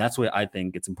 And that's where I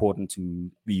think it's important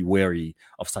to be wary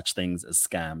of such things as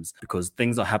scams, because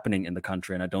things are happening in the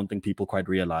country and I don't think people quite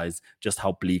realize just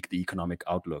how bleak the economic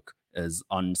outlook is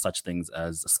on such things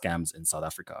as scams in South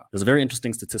Africa. There's a very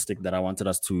interesting statistic that I wanted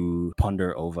us to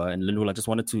ponder over. And Lindwall, I just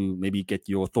wanted to maybe get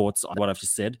your thoughts on what I've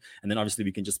just said. And then obviously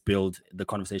we can just build the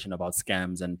conversation about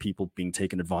scams and people being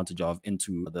taken advantage of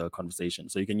into the conversation.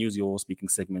 So you can use your speaking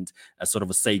segment as sort of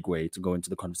a segue to go into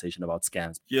the conversation about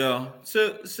scams. Yeah.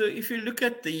 So if you look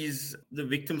at the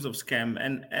victims of scam,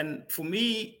 and for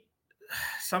me,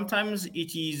 sometimes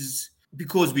it is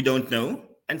because we don't know,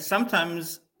 and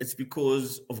sometimes it's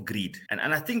because of greed. And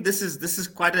I think this is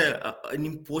quite an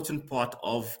important part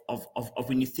of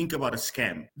when you think about a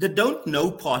scam. The don't know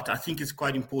part, I think, is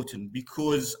quite important,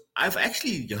 because I've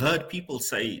actually heard people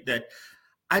say that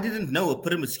I didn't know a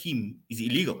pyramid scheme is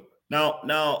illegal.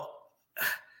 Now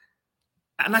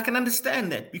And I can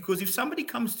understand that, because if somebody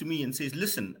comes to me and says,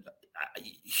 listen,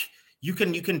 you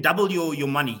can double your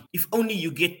money if only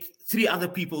you get 3 other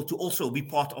people to also be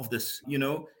part of this,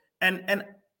 and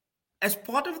as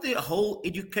part of the whole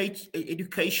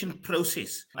education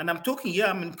process, and I'm talking here,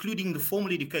 I'm including the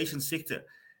formal education sector,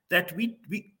 that we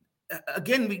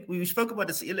spoke about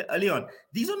this early on.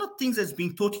 These are not things that's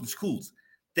being taught in schools,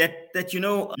 that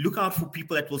look out for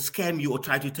people that will scam you or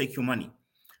try to take your money.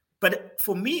 But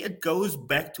for me, it goes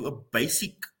back to a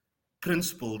basic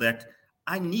principle that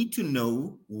I need to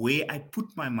know where I put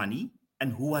my money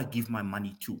and who I give my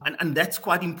money to. And that's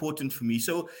quite important for me.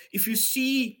 So if you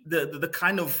see the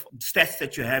kind of stats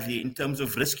that you have here in terms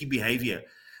of risky behavior,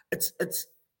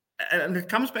 and it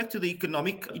comes back to the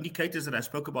economic indicators that I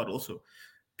spoke about also.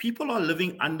 People are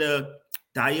living under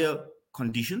dire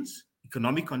conditions,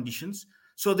 economic conditions.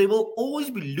 So they will always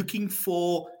be looking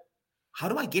for, how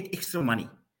do I get extra money?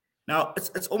 Now,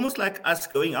 it's almost like us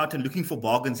going out and looking for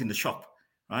bargains in the shop,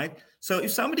 right? So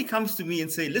if somebody comes to me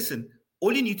and say, listen,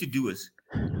 all you need to do is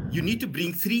you need to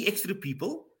bring 3 extra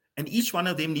people, and each one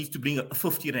of them needs to bring a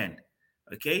 50 Rand,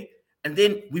 okay? And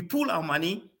then we pool our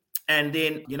money, and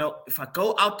then, if I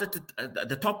go out,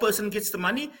 the top person gets the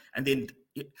money, and then,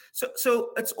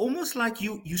 so it's almost like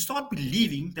you start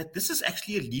believing that this is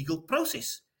actually a legal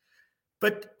process.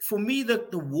 But for me, the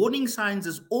warning signs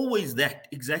is always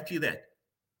exactly that.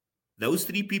 Those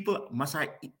 3 people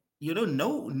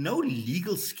no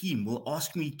legal scheme will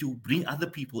ask me to bring other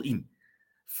people in.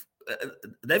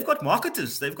 They've got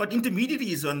marketers, they've got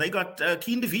intermediaries, and they got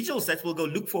key individuals that will go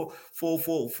look for,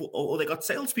 or they got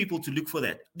salespeople to look for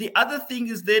that. The other thing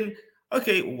is then,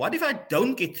 okay, what if I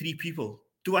don't get 3 people?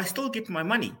 Do I still get my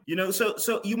money?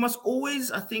 So you must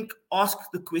always, I think, ask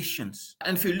the questions.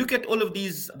 And if you look at all of the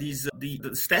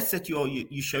stats that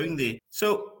you're showing there,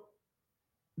 so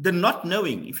the not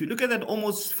knowing, if you look at that,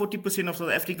 almost 40% of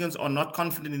South Africans are not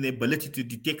confident in their ability to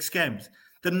detect scams.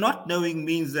 The not knowing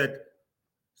means that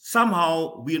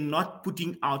somehow we're not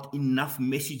putting out enough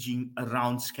messaging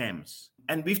around scams.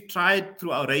 And we've tried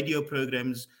through our radio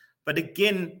programs, but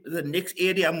again, the next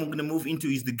area I'm going to move into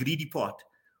is the greedy part,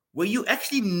 where you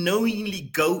actually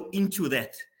knowingly go into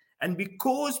that. And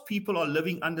because people are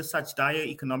living under such dire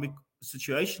economic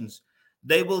situations,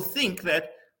 they will think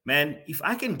that, man, if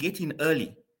I can get in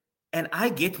early and I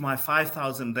get my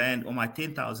 5,000 Rand or my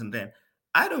 10,000 Rand,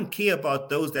 I don't care about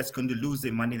those that's going to lose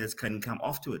their money that's going to come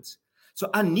afterwards. So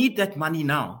I need that money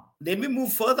now. Then we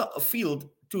move further afield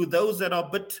to those that are a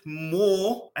bit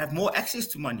more, have more access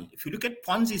to money. If you look at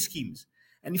Ponzi schemes,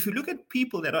 and if you look at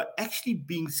people that are actually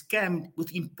being scammed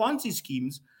within Ponzi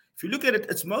schemes, if you look at it,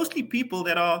 it's mostly people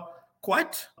that are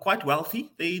quite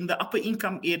wealthy. They're in the upper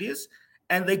income areas,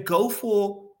 and they go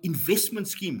for investment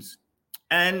schemes.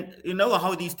 And you know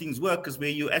how these things work, is where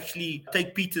you actually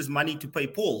take Peter's money to pay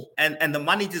Paul, and the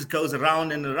money just goes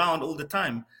around and around all the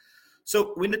time.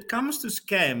 So when it comes to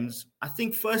scams, I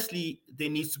think firstly, there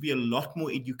needs to be a lot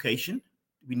more education.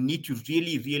 We need to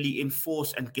really, really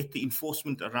enforce and get the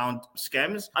enforcement around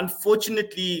scams.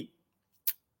 Unfortunately,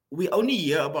 we only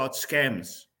hear about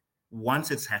scams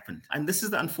once it's happened. And this is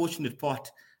the unfortunate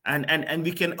part. And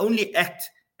we can only act,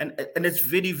 and it's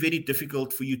very, very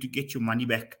difficult for you to get your money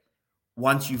back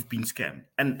once you've been scammed.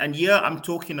 And here I'm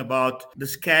talking about the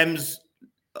scams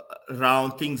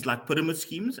around things like pyramid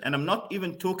schemes. And I'm not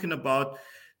even talking about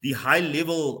the high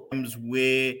level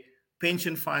where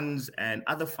pension funds and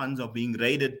other funds are being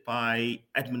raided by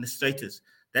administrators.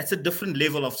 That's a different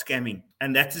level of scamming.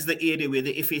 And that is the area where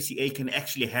the FSCA can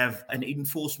actually have an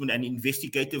enforcement and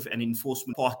investigative and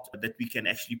enforcement part that we can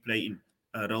actually play in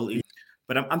a role in.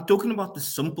 But I'm talking about the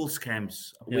simple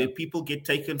scams where people get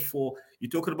taken for.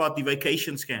 You're talking about the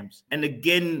vacation scams. And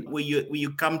again, where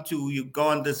you come to, you go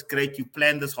on this great, you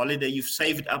plan this holiday, you've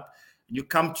saved up, you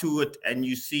come to it and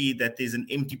you see that there's an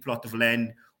empty plot of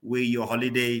land where your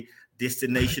holiday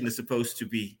destination is supposed to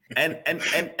be. And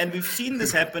we've seen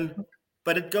this happen,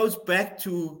 but it goes back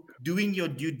to doing your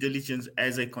due diligence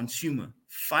as a consumer,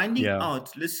 finding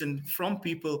out, listen, from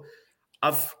people,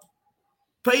 I've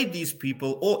paid these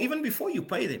people, or even before you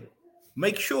pay them,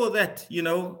 make sure that,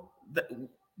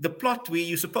 the plot where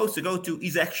you're supposed to go to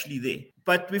is actually there.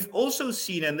 But we've also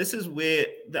seen, and this is where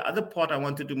the other part I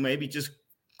wanted to maybe just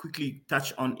quickly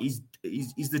touch on is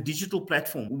the digital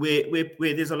platform, where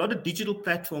there's a lot of digital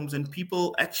platforms and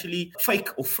people actually fake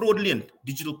or fraudulent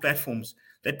digital platforms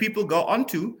that people go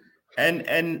onto, and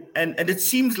it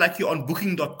seems like you're on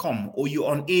booking.com or you're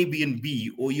on Airbnb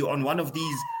or you're on one of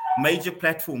these major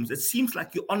platforms. It seems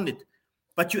like you're on it,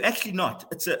 but you're actually not.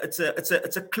 It's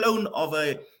a clone of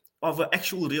a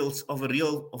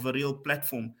real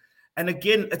platform. And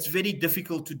again, it's very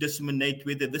difficult to disseminate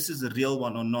whether this is a real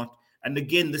one or not. And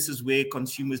again, this is where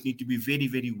consumers need to be very,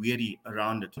 very wary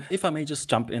around it. If I may just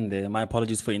jump in there, my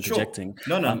apologies for interjecting.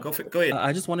 Sure. No, go ahead.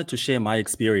 I just wanted to share my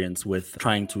experience with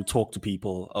trying to talk to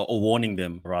people, or warning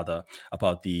them rather,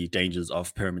 about the dangers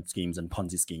of pyramid schemes and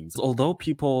Ponzi schemes. Although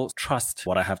people trust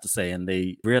what I have to say and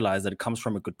they realize that it comes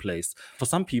from a good place, for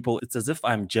some people, it's as if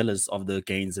I'm jealous of the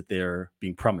gains that they're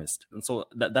being promised. And so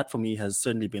that for me has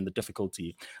certainly been the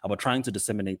difficulty about trying to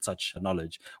disseminate such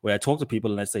knowledge, where I talk to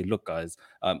people and I say, look, guys,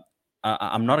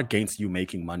 I'm not against you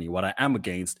making money. What I am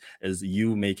against is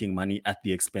you making money at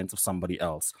the expense of somebody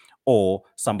else, or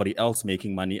somebody else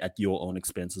making money at your own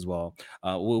expense as well,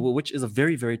 which is a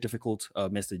very, very difficult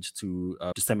message to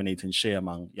disseminate and share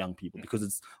among young people, because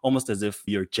it's almost as if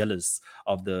you're jealous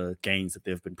of the gains that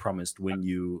they've been promised when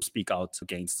you speak out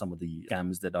against some of the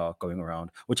scams that are going around,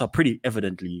 which are pretty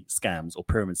evidently scams or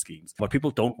pyramid schemes. But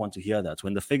people don't want to hear that.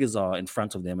 When the figures are in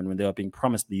front of them and when they are being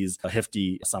promised these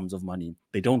hefty sums of money,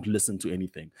 they don't listen to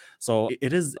anything. So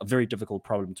it is a very difficult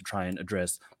problem to try and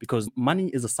address, because money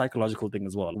is a psychological thing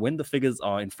as well. When the figures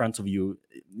are in front of you,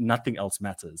 nothing else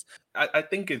matters. I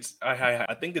think it's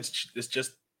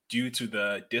just due to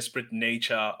the desperate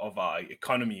nature of our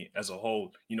economy as a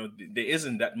whole. There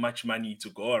isn't that much money to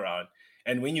go around,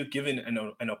 and when you're given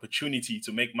an opportunity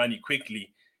to make money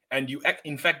quickly, and you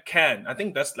in fact can, I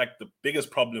think that's like the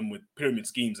biggest problem with pyramid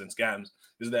schemes and scams,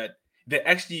 is that there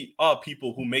actually are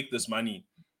people who make this money.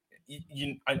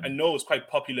 I know it's quite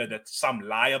popular that some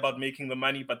lie about making the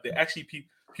money, but there are actually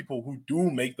people who do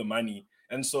make the money.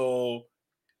 And so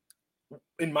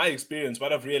in my experience,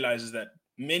 what I've realized is that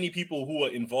many people who are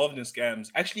involved in scams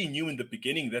actually knew in the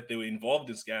beginning that they were involved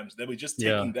in scams. They were just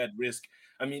taking that risk.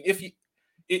 I mean, if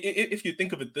you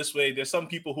think of it this way, there's some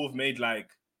people who have made, like,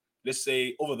 let's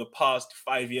say over the past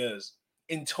 5 years,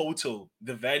 in total,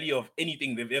 the value of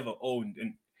anything they've ever owned,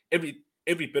 and every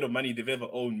bit of money they've ever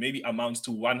owned maybe amounts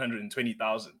to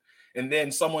 120,000. And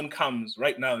then someone comes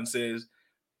right now and says,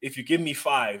 if you give me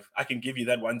 5, I can give you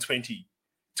that 120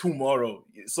 tomorrow.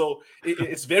 So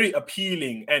it's very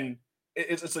appealing, and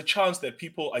it's a chance that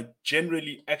people are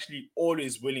generally actually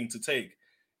always willing to take.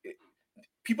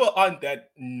 People aren't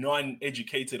that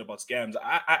non-educated about scams.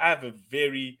 I have a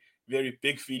very, very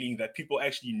big feeling that people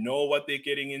actually know what they're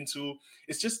getting into.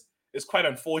 It's quite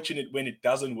unfortunate when it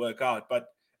doesn't work out. But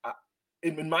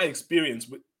in my experience,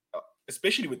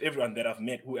 especially with everyone that I've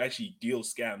met who actually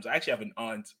deals scams, I actually have an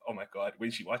aunt. Oh my God, when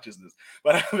she watches this,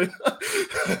 but I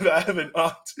have an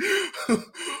aunt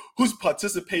who's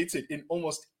participated in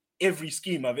almost every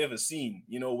scheme I've ever seen.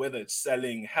 Whether it's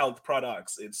selling health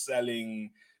products, it's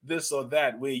selling this or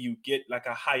that, where you get like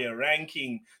a higher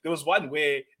ranking. There was one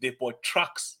where they bought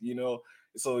trucks.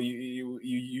 So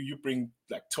you bring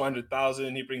like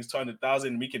 200,000, he brings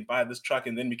 200,000, we can buy this truck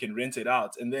and then we can rent it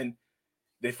out, and then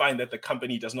they find that the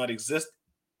company does not exist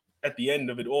at the end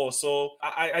of it all. So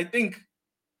I think,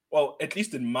 well, at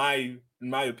least in my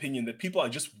opinion, that people are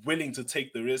just willing to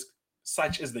take the risk,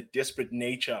 such is the desperate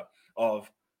nature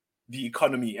of the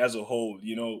economy as a whole.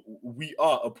 We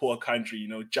are a poor country.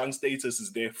 Junk status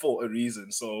is there for a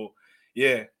reason. So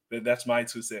yeah, that's my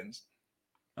 2 cents.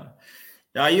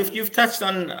 Yeah, you've touched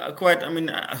on quite. I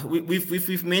mean,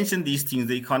 we've mentioned these things,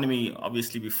 the economy,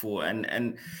 obviously before,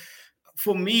 and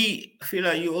for me,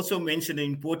 Phila, you also mentioned an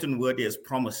important word here, is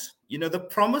promise. The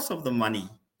promise of the money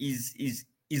is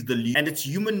the lead, and it's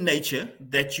human nature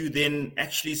that you then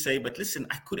actually say, but listen,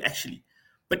 I could actually.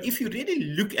 But if you really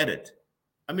look at it,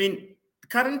 I mean,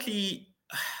 currently,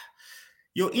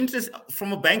 your interest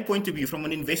from a bank point of view, from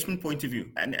an investment point of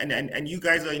view, and you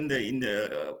guys are in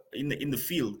the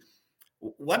field.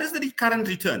 What is the current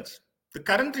returns? The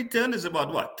current return is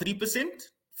about what, 3%?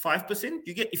 5%.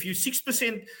 You get, if you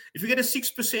 6%, if you get a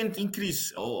 6%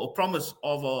 increase or promise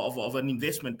of an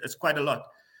investment, it's quite a lot.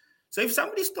 So if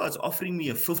somebody starts offering me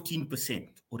a 15%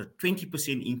 or a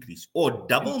 20% increase, or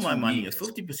double my money, a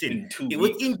 50%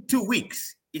 within 2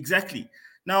 weeks, exactly.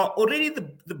 Now already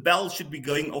the bell should be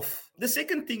going off. The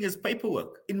second thing is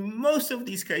paperwork. In most of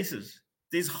these cases,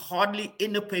 there's hardly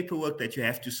any paperwork that you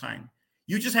have to sign.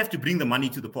 You just have to bring the money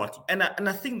to the party. And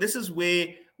I think this is where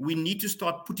we need to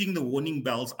start putting the warning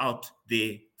bells out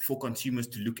there for consumers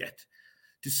to look at.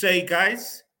 To say,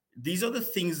 guys, these are the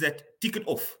things that tick it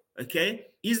off, okay?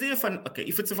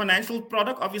 If it's a financial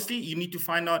product, obviously, you need to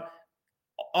find out,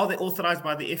 are they authorized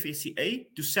by the FSCA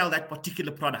to sell that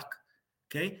particular product?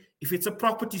 Okay. If it's a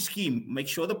property scheme, make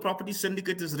sure the property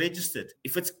syndicate is registered.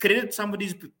 If it's credit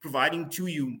somebody's providing to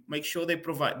you, make sure they're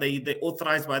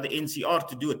authorized by the NCR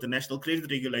to do it, the National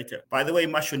Credit Regulator. By the way,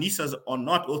 mashonisas are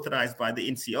not authorized by the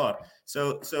NCR.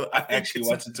 So I actually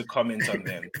wanted to comment on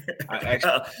them.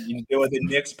 They were the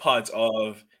next part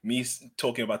of me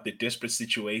talking about the desperate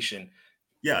situation.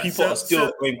 Yeah, people are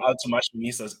still going out to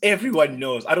mashonisas. Everyone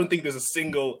knows. I don't think there's a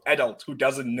single adult who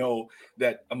doesn't know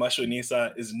that a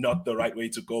mashonisa is not the right way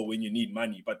to go when you need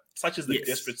money. But such is the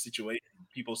desperate situation,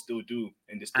 people still do,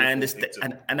 and they still I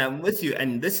understand, and I'm with you.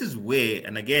 And this is where,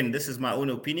 and again, this is my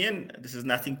own opinion. This has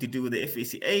nothing to do with the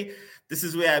FSCA. This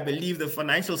is where I believe the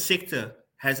financial sector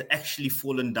has actually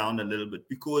fallen down a little bit,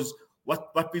 because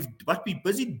what we're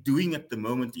busy doing at the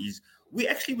moment is we're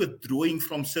actually withdrawing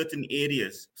from certain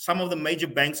areas. Some of the major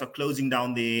banks are closing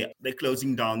down their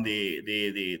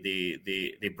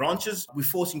branches. We're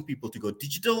forcing people to go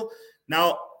digital.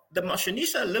 Now, the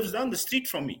mashonisa lives down the street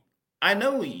from me. I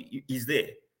know he's there.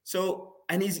 So,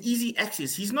 and he's easy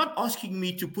access. He's not asking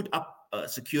me to put up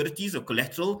securities or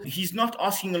collateral. He's not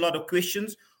asking a lot of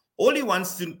questions. All he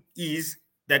wants is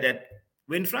that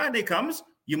when Friday comes,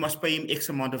 you must pay him X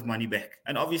amount of money back.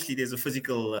 And obviously there's a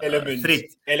physical threat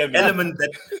element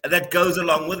that goes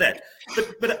along with that.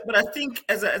 But I think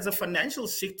as a financial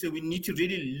sector, we need to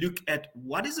really look at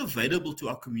what is available to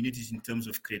our communities in terms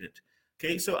of credit.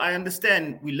 Okay, so I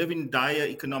understand we live in dire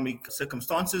economic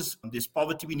circumstances. There's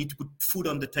poverty. We need to put food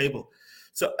on the table.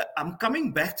 So I'm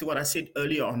coming back to what I said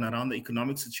earlier on around the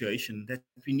economic situation, that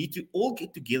we need to all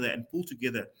get together and pull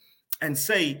together and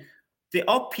say there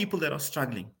are people that are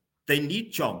struggling. They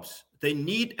need jobs. They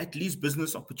need at least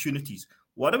business opportunities.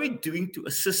 What are we doing to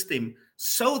assist them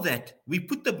so that we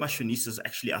put the mashonisas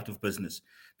actually out of business?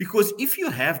 Because if you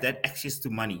have that access to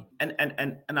money, and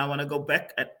I want to go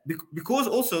back because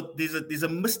also there's a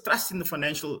mistrust in the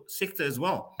financial sector as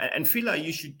well. And Phila,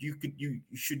 you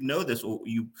should know this, or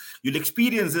you'll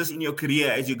experience this in your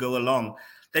career as you go along.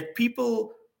 That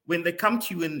people, when they come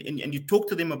to you and you talk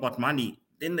to them about money,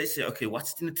 then they say, okay,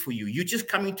 what's in it for you? You're just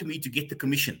coming to me to get the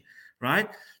commission, right?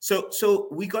 So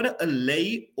we got to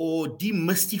allay or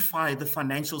demystify the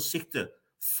financial sector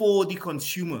for the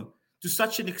consumer to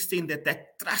such an extent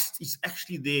that trust is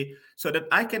actually there, so that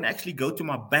I can actually go to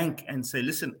my bank and say,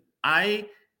 listen, I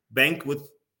bank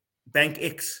with Bank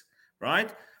X,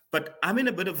 right? But I'm in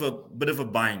a bit of a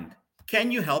bind.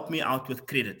 Can you help me out with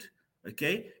credit?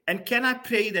 Okay. And can I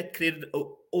pay that credit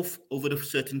off over a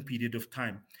certain period of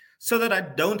time, so that I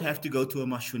don't have to go to a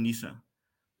mashonisa?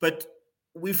 But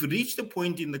we've reached a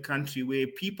point in the country where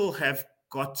people have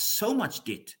got so much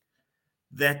debt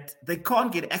that they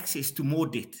can't get access to more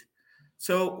debt.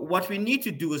 So what we need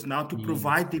to do is now to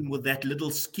provide them with that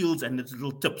little skills and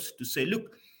little tips to say, look,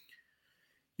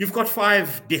 you've got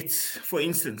 5 debts, for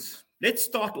instance. Let's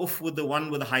start off with the one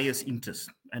with the highest interest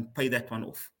and pay that one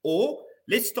off. Or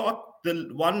let's start the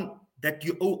one that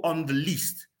you owe on the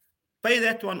least. Pay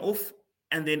that one off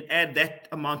and then add that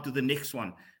amount to the next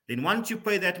one. Then once you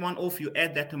pay that one off, you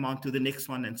add that amount to the next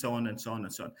one, and so on and so on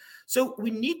and so on. So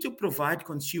we need to provide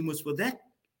consumers with that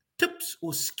tips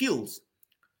or skills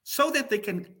so that they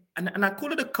can, and I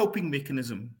call it a coping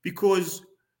mechanism, because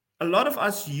a lot of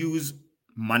us use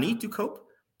money to cope,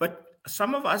 but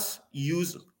some of us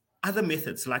use other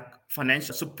methods like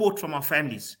financial support from our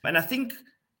families. And I think,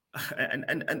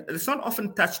 and it's not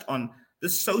often touched on, the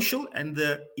social and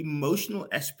the emotional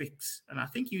aspects. And I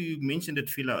think you mentioned it,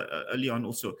 Phila, early on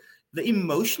also, the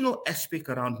emotional aspect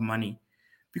around money.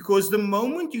 Because the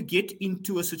moment you get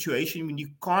into a situation when you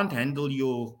can't handle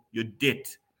your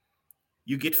debt,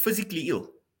 you get physically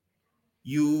ill.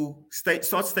 You start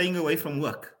staying away from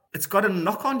work. It's got a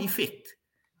knock-on effect,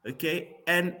 okay?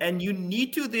 And you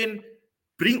need to then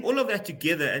bring all of that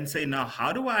together and say, now,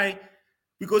 how do I,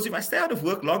 because if I stay out of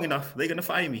work long enough, they're going to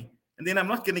fire me. And then I'm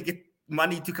not going to get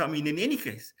money to come in any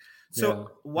case. So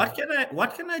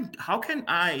how can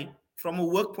I, from a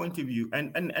work point of view,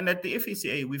 and at the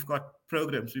FSCA, we've got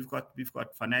programs, we've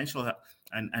got financial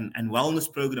and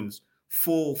wellness programs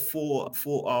for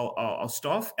our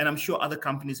staff, and I'm sure other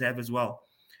companies have as well.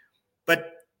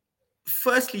 But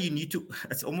firstly, you need to,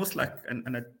 it's almost like,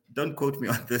 and don't quote me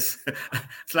on this,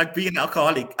 it's like being an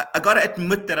alcoholic. I got to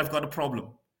admit that I've got a problem.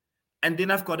 And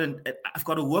then I've got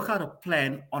to work out a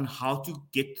plan on how to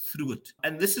get through it.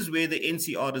 And this is where the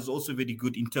NCR is also very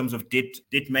good in terms of debt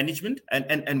management,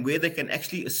 and where they can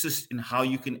actually assist in how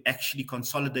you can actually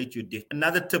consolidate your debt.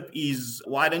 Another tip is,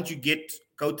 why don't you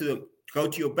go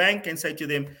to your bank and say to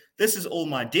them, this is all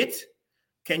my debt.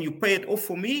 Can you pay it off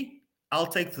for me? I'll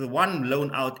take the one loan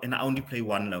out and I only pay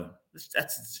one loan.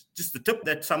 That's just the tip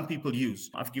that some people use.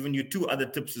 I've given you 2 other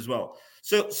tips as well.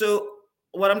 So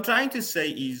what I'm trying to say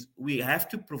is we have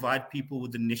to provide people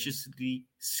with the necessary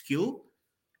skill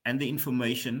and the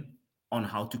information on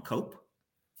how to cope.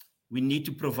 We need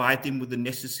to provide them with the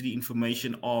necessary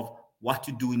information of what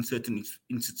to do in certain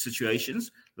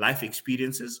situations, life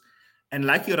experiences. And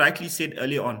like you rightly said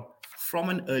earlier on, from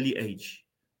an early age,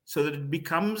 so that it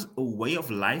becomes a way of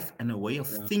life and a way of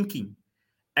thinking.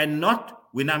 And not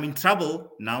when I'm in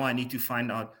trouble, now I need to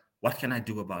find out what can I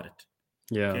do about it.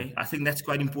 Yeah. Okay. I think that's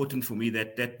quite important for me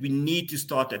that we need to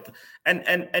start at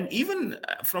and even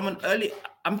from an early,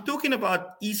 I'm talking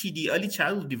about ECD, early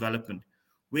childhood development,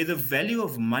 where the value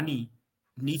of money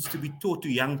needs to be taught to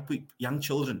young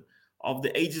children of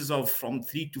the ages of from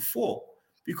 3 to 4.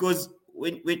 Because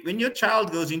when your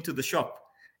child goes into the shop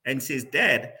and says,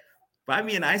 "Dad, buy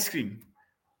me an ice cream,"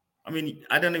 I mean,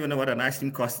 I don't even know what an ice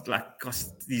cream costs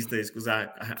these days because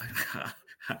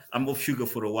I'm off sugar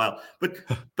for a while.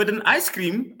 But an ice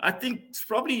cream, I think it's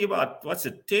probably about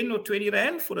 10 or 20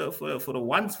 rand for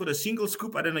a single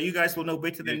scoop. I don't know. You guys will know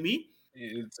better than me.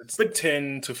 It's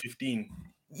 10 to 15.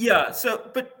 Yeah.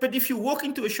 So, but if you walk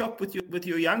into a shop with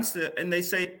your youngster and they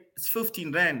say it's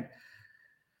 15 rand,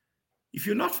 if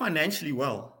you're not financially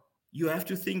well, you have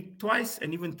to think twice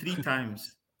and even 3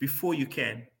 times before you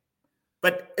can.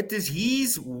 But it is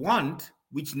his want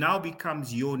which now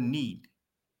becomes your need.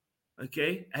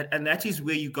 Okay. And that is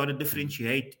where you got to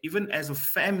differentiate. Even as a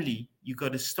family, you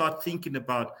got to start thinking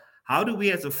about how do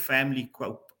we as a family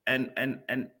cope? And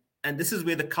this is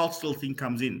where the cultural thing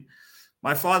comes in.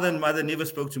 My father and mother never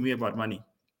spoke to me about money.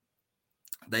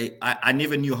 I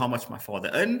never knew how much my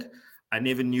father earned. I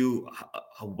never knew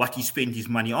what he spent his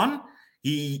money on.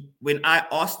 When I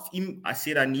asked him, I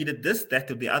said I needed this, that,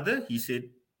 or the other. He said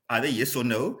either yes or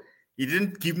no. He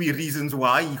didn't give me reasons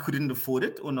why he couldn't afford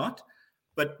it or not.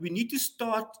 But we need to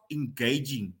start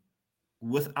engaging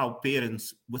with our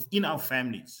parents within our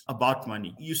families about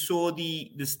money. You saw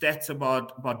the stats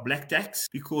about black tax,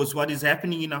 because what is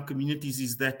happening in our communities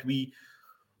is that we're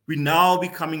now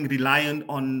becoming reliant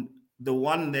on the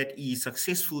one that is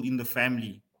successful in the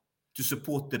family to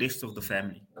support the rest of the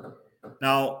family.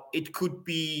 Now, it could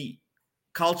be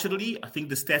culturally, I think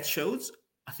the stat shows,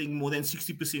 I think more than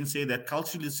 60% say that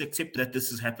culturally it's accepted that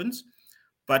this happens.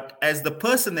 But as the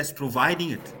person that's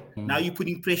providing it, now you're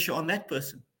putting pressure on that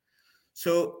person.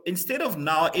 So instead of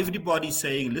now everybody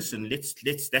saying, listen,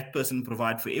 let's that person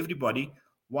provide for everybody,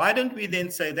 why don't we then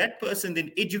say that person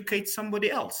then educate somebody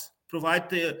else, provide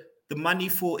the money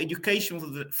for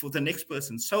education for the next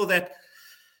person, so that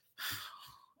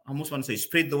I almost want to say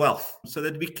spread the wealth, so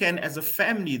that we can as a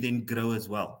family then grow as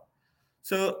well.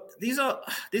 So there's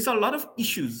a lot of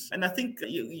issues, and I think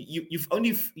you've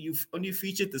only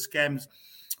featured the scams,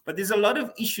 but there's a lot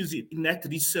of issues in that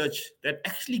research that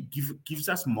actually gives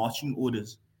us marching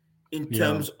orders in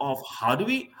terms of how do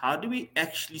we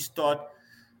actually start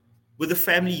with a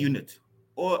family unit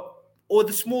or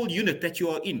the small unit that you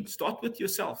are in. Start with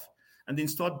yourself and then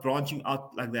start branching out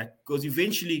like that, because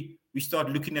eventually we start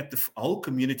looking at the whole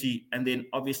community and then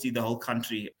obviously the whole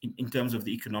country in terms of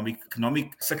the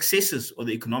economic successes or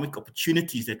the economic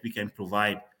opportunities that we can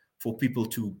provide for people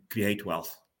to create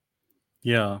wealth.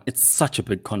 Yeah, it's such a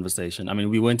big conversation. I mean,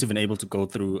 we weren't even able to go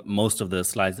through most of the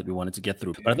slides that we wanted to get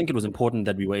through, but I think it was important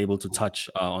that we were able to touch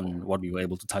on what we were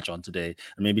able to touch on today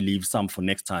and maybe leave some for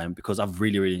next time, because I've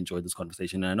really, really enjoyed this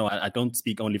conversation. And I know I don't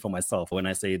speak only for myself when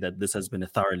I say that this has been a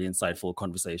thoroughly insightful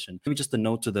conversation. Maybe just a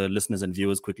note to the listeners and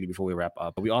viewers quickly before we wrap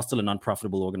up. We are still a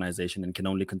non-profitable organization and can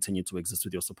only continue to exist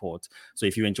with your support. So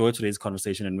if you enjoyed today's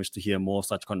conversation and wish to hear more of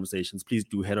such conversations, please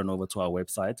do head on over to our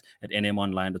website at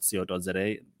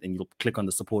nmonline.co.za and you'll click on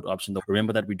the support option.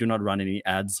 Remember that we do not run any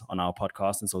ads on our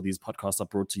podcast, and so these podcasts are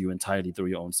brought to you entirely through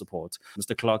your own support.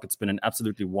 Mr. Clark, it's been an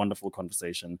absolutely wonderful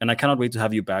conversation, and I cannot wait to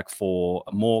have you back for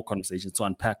more conversations to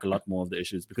unpack a lot more of the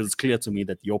issues, because it's clear to me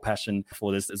that your passion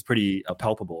for this is pretty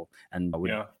palpable, and I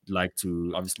would like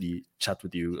to obviously chat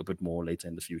with you a bit more later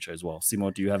in the future as well.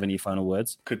 Simo, do you have any final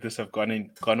words? Could this have gone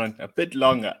on a bit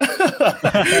longer?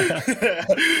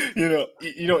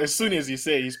 you know, as soon as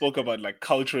you spoke about like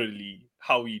culturally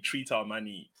how we treat our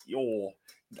money,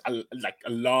 like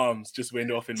alarms just went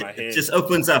off in my head. It just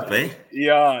opens up, eh?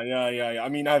 Yeah. I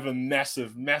mean, I have a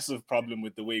massive problem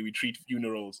with the way we treat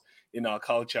funerals in our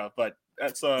culture, but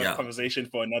that's a conversation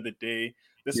for another day.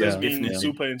 This has been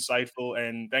super insightful,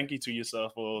 and thank you to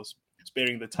yourself for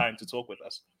sparing the time to talk with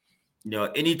us.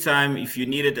 Anytime if you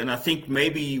need it. And I think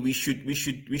maybe we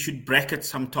should bracket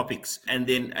some topics and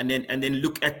then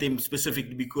look at them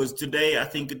specifically, because today I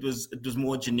think it was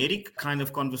more generic kind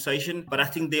of conversation. But I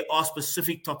think there are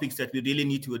specific topics that we really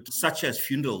need to address, such as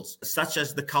funerals, such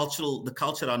as the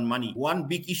culture on money. One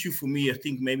big issue for me, I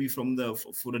think maybe for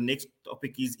the next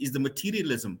topic is the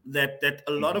materialism that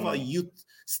a lot of our youth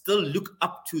still look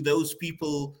up to those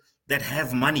people that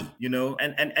have money,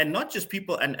 and not just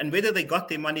people, and whether they got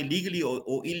their money legally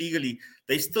or illegally,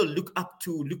 they still look at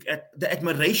the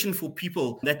admiration for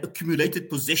people that accumulated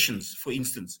possessions, for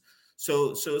instance.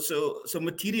 So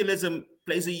materialism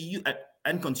plays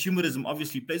and consumerism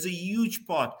obviously plays a huge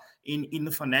part in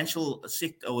the financial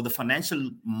sector, or the financial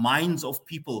minds of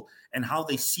people, and how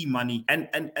they see money, and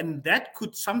that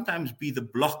could sometimes be the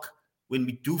block when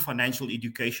we do financial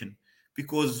education,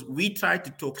 because we try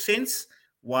to talk sense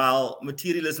while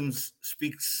materialism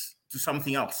speaks to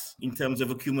something else in terms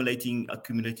of accumulating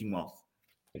wealth.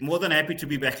 More than happy to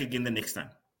be back again the next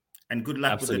time, and good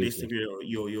luck with the rest of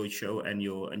your show and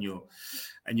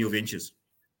your ventures.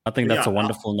 I think that's a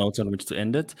wonderful note on which to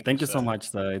end it. Thank you so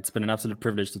much. It's been an absolute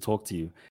privilege to talk to you.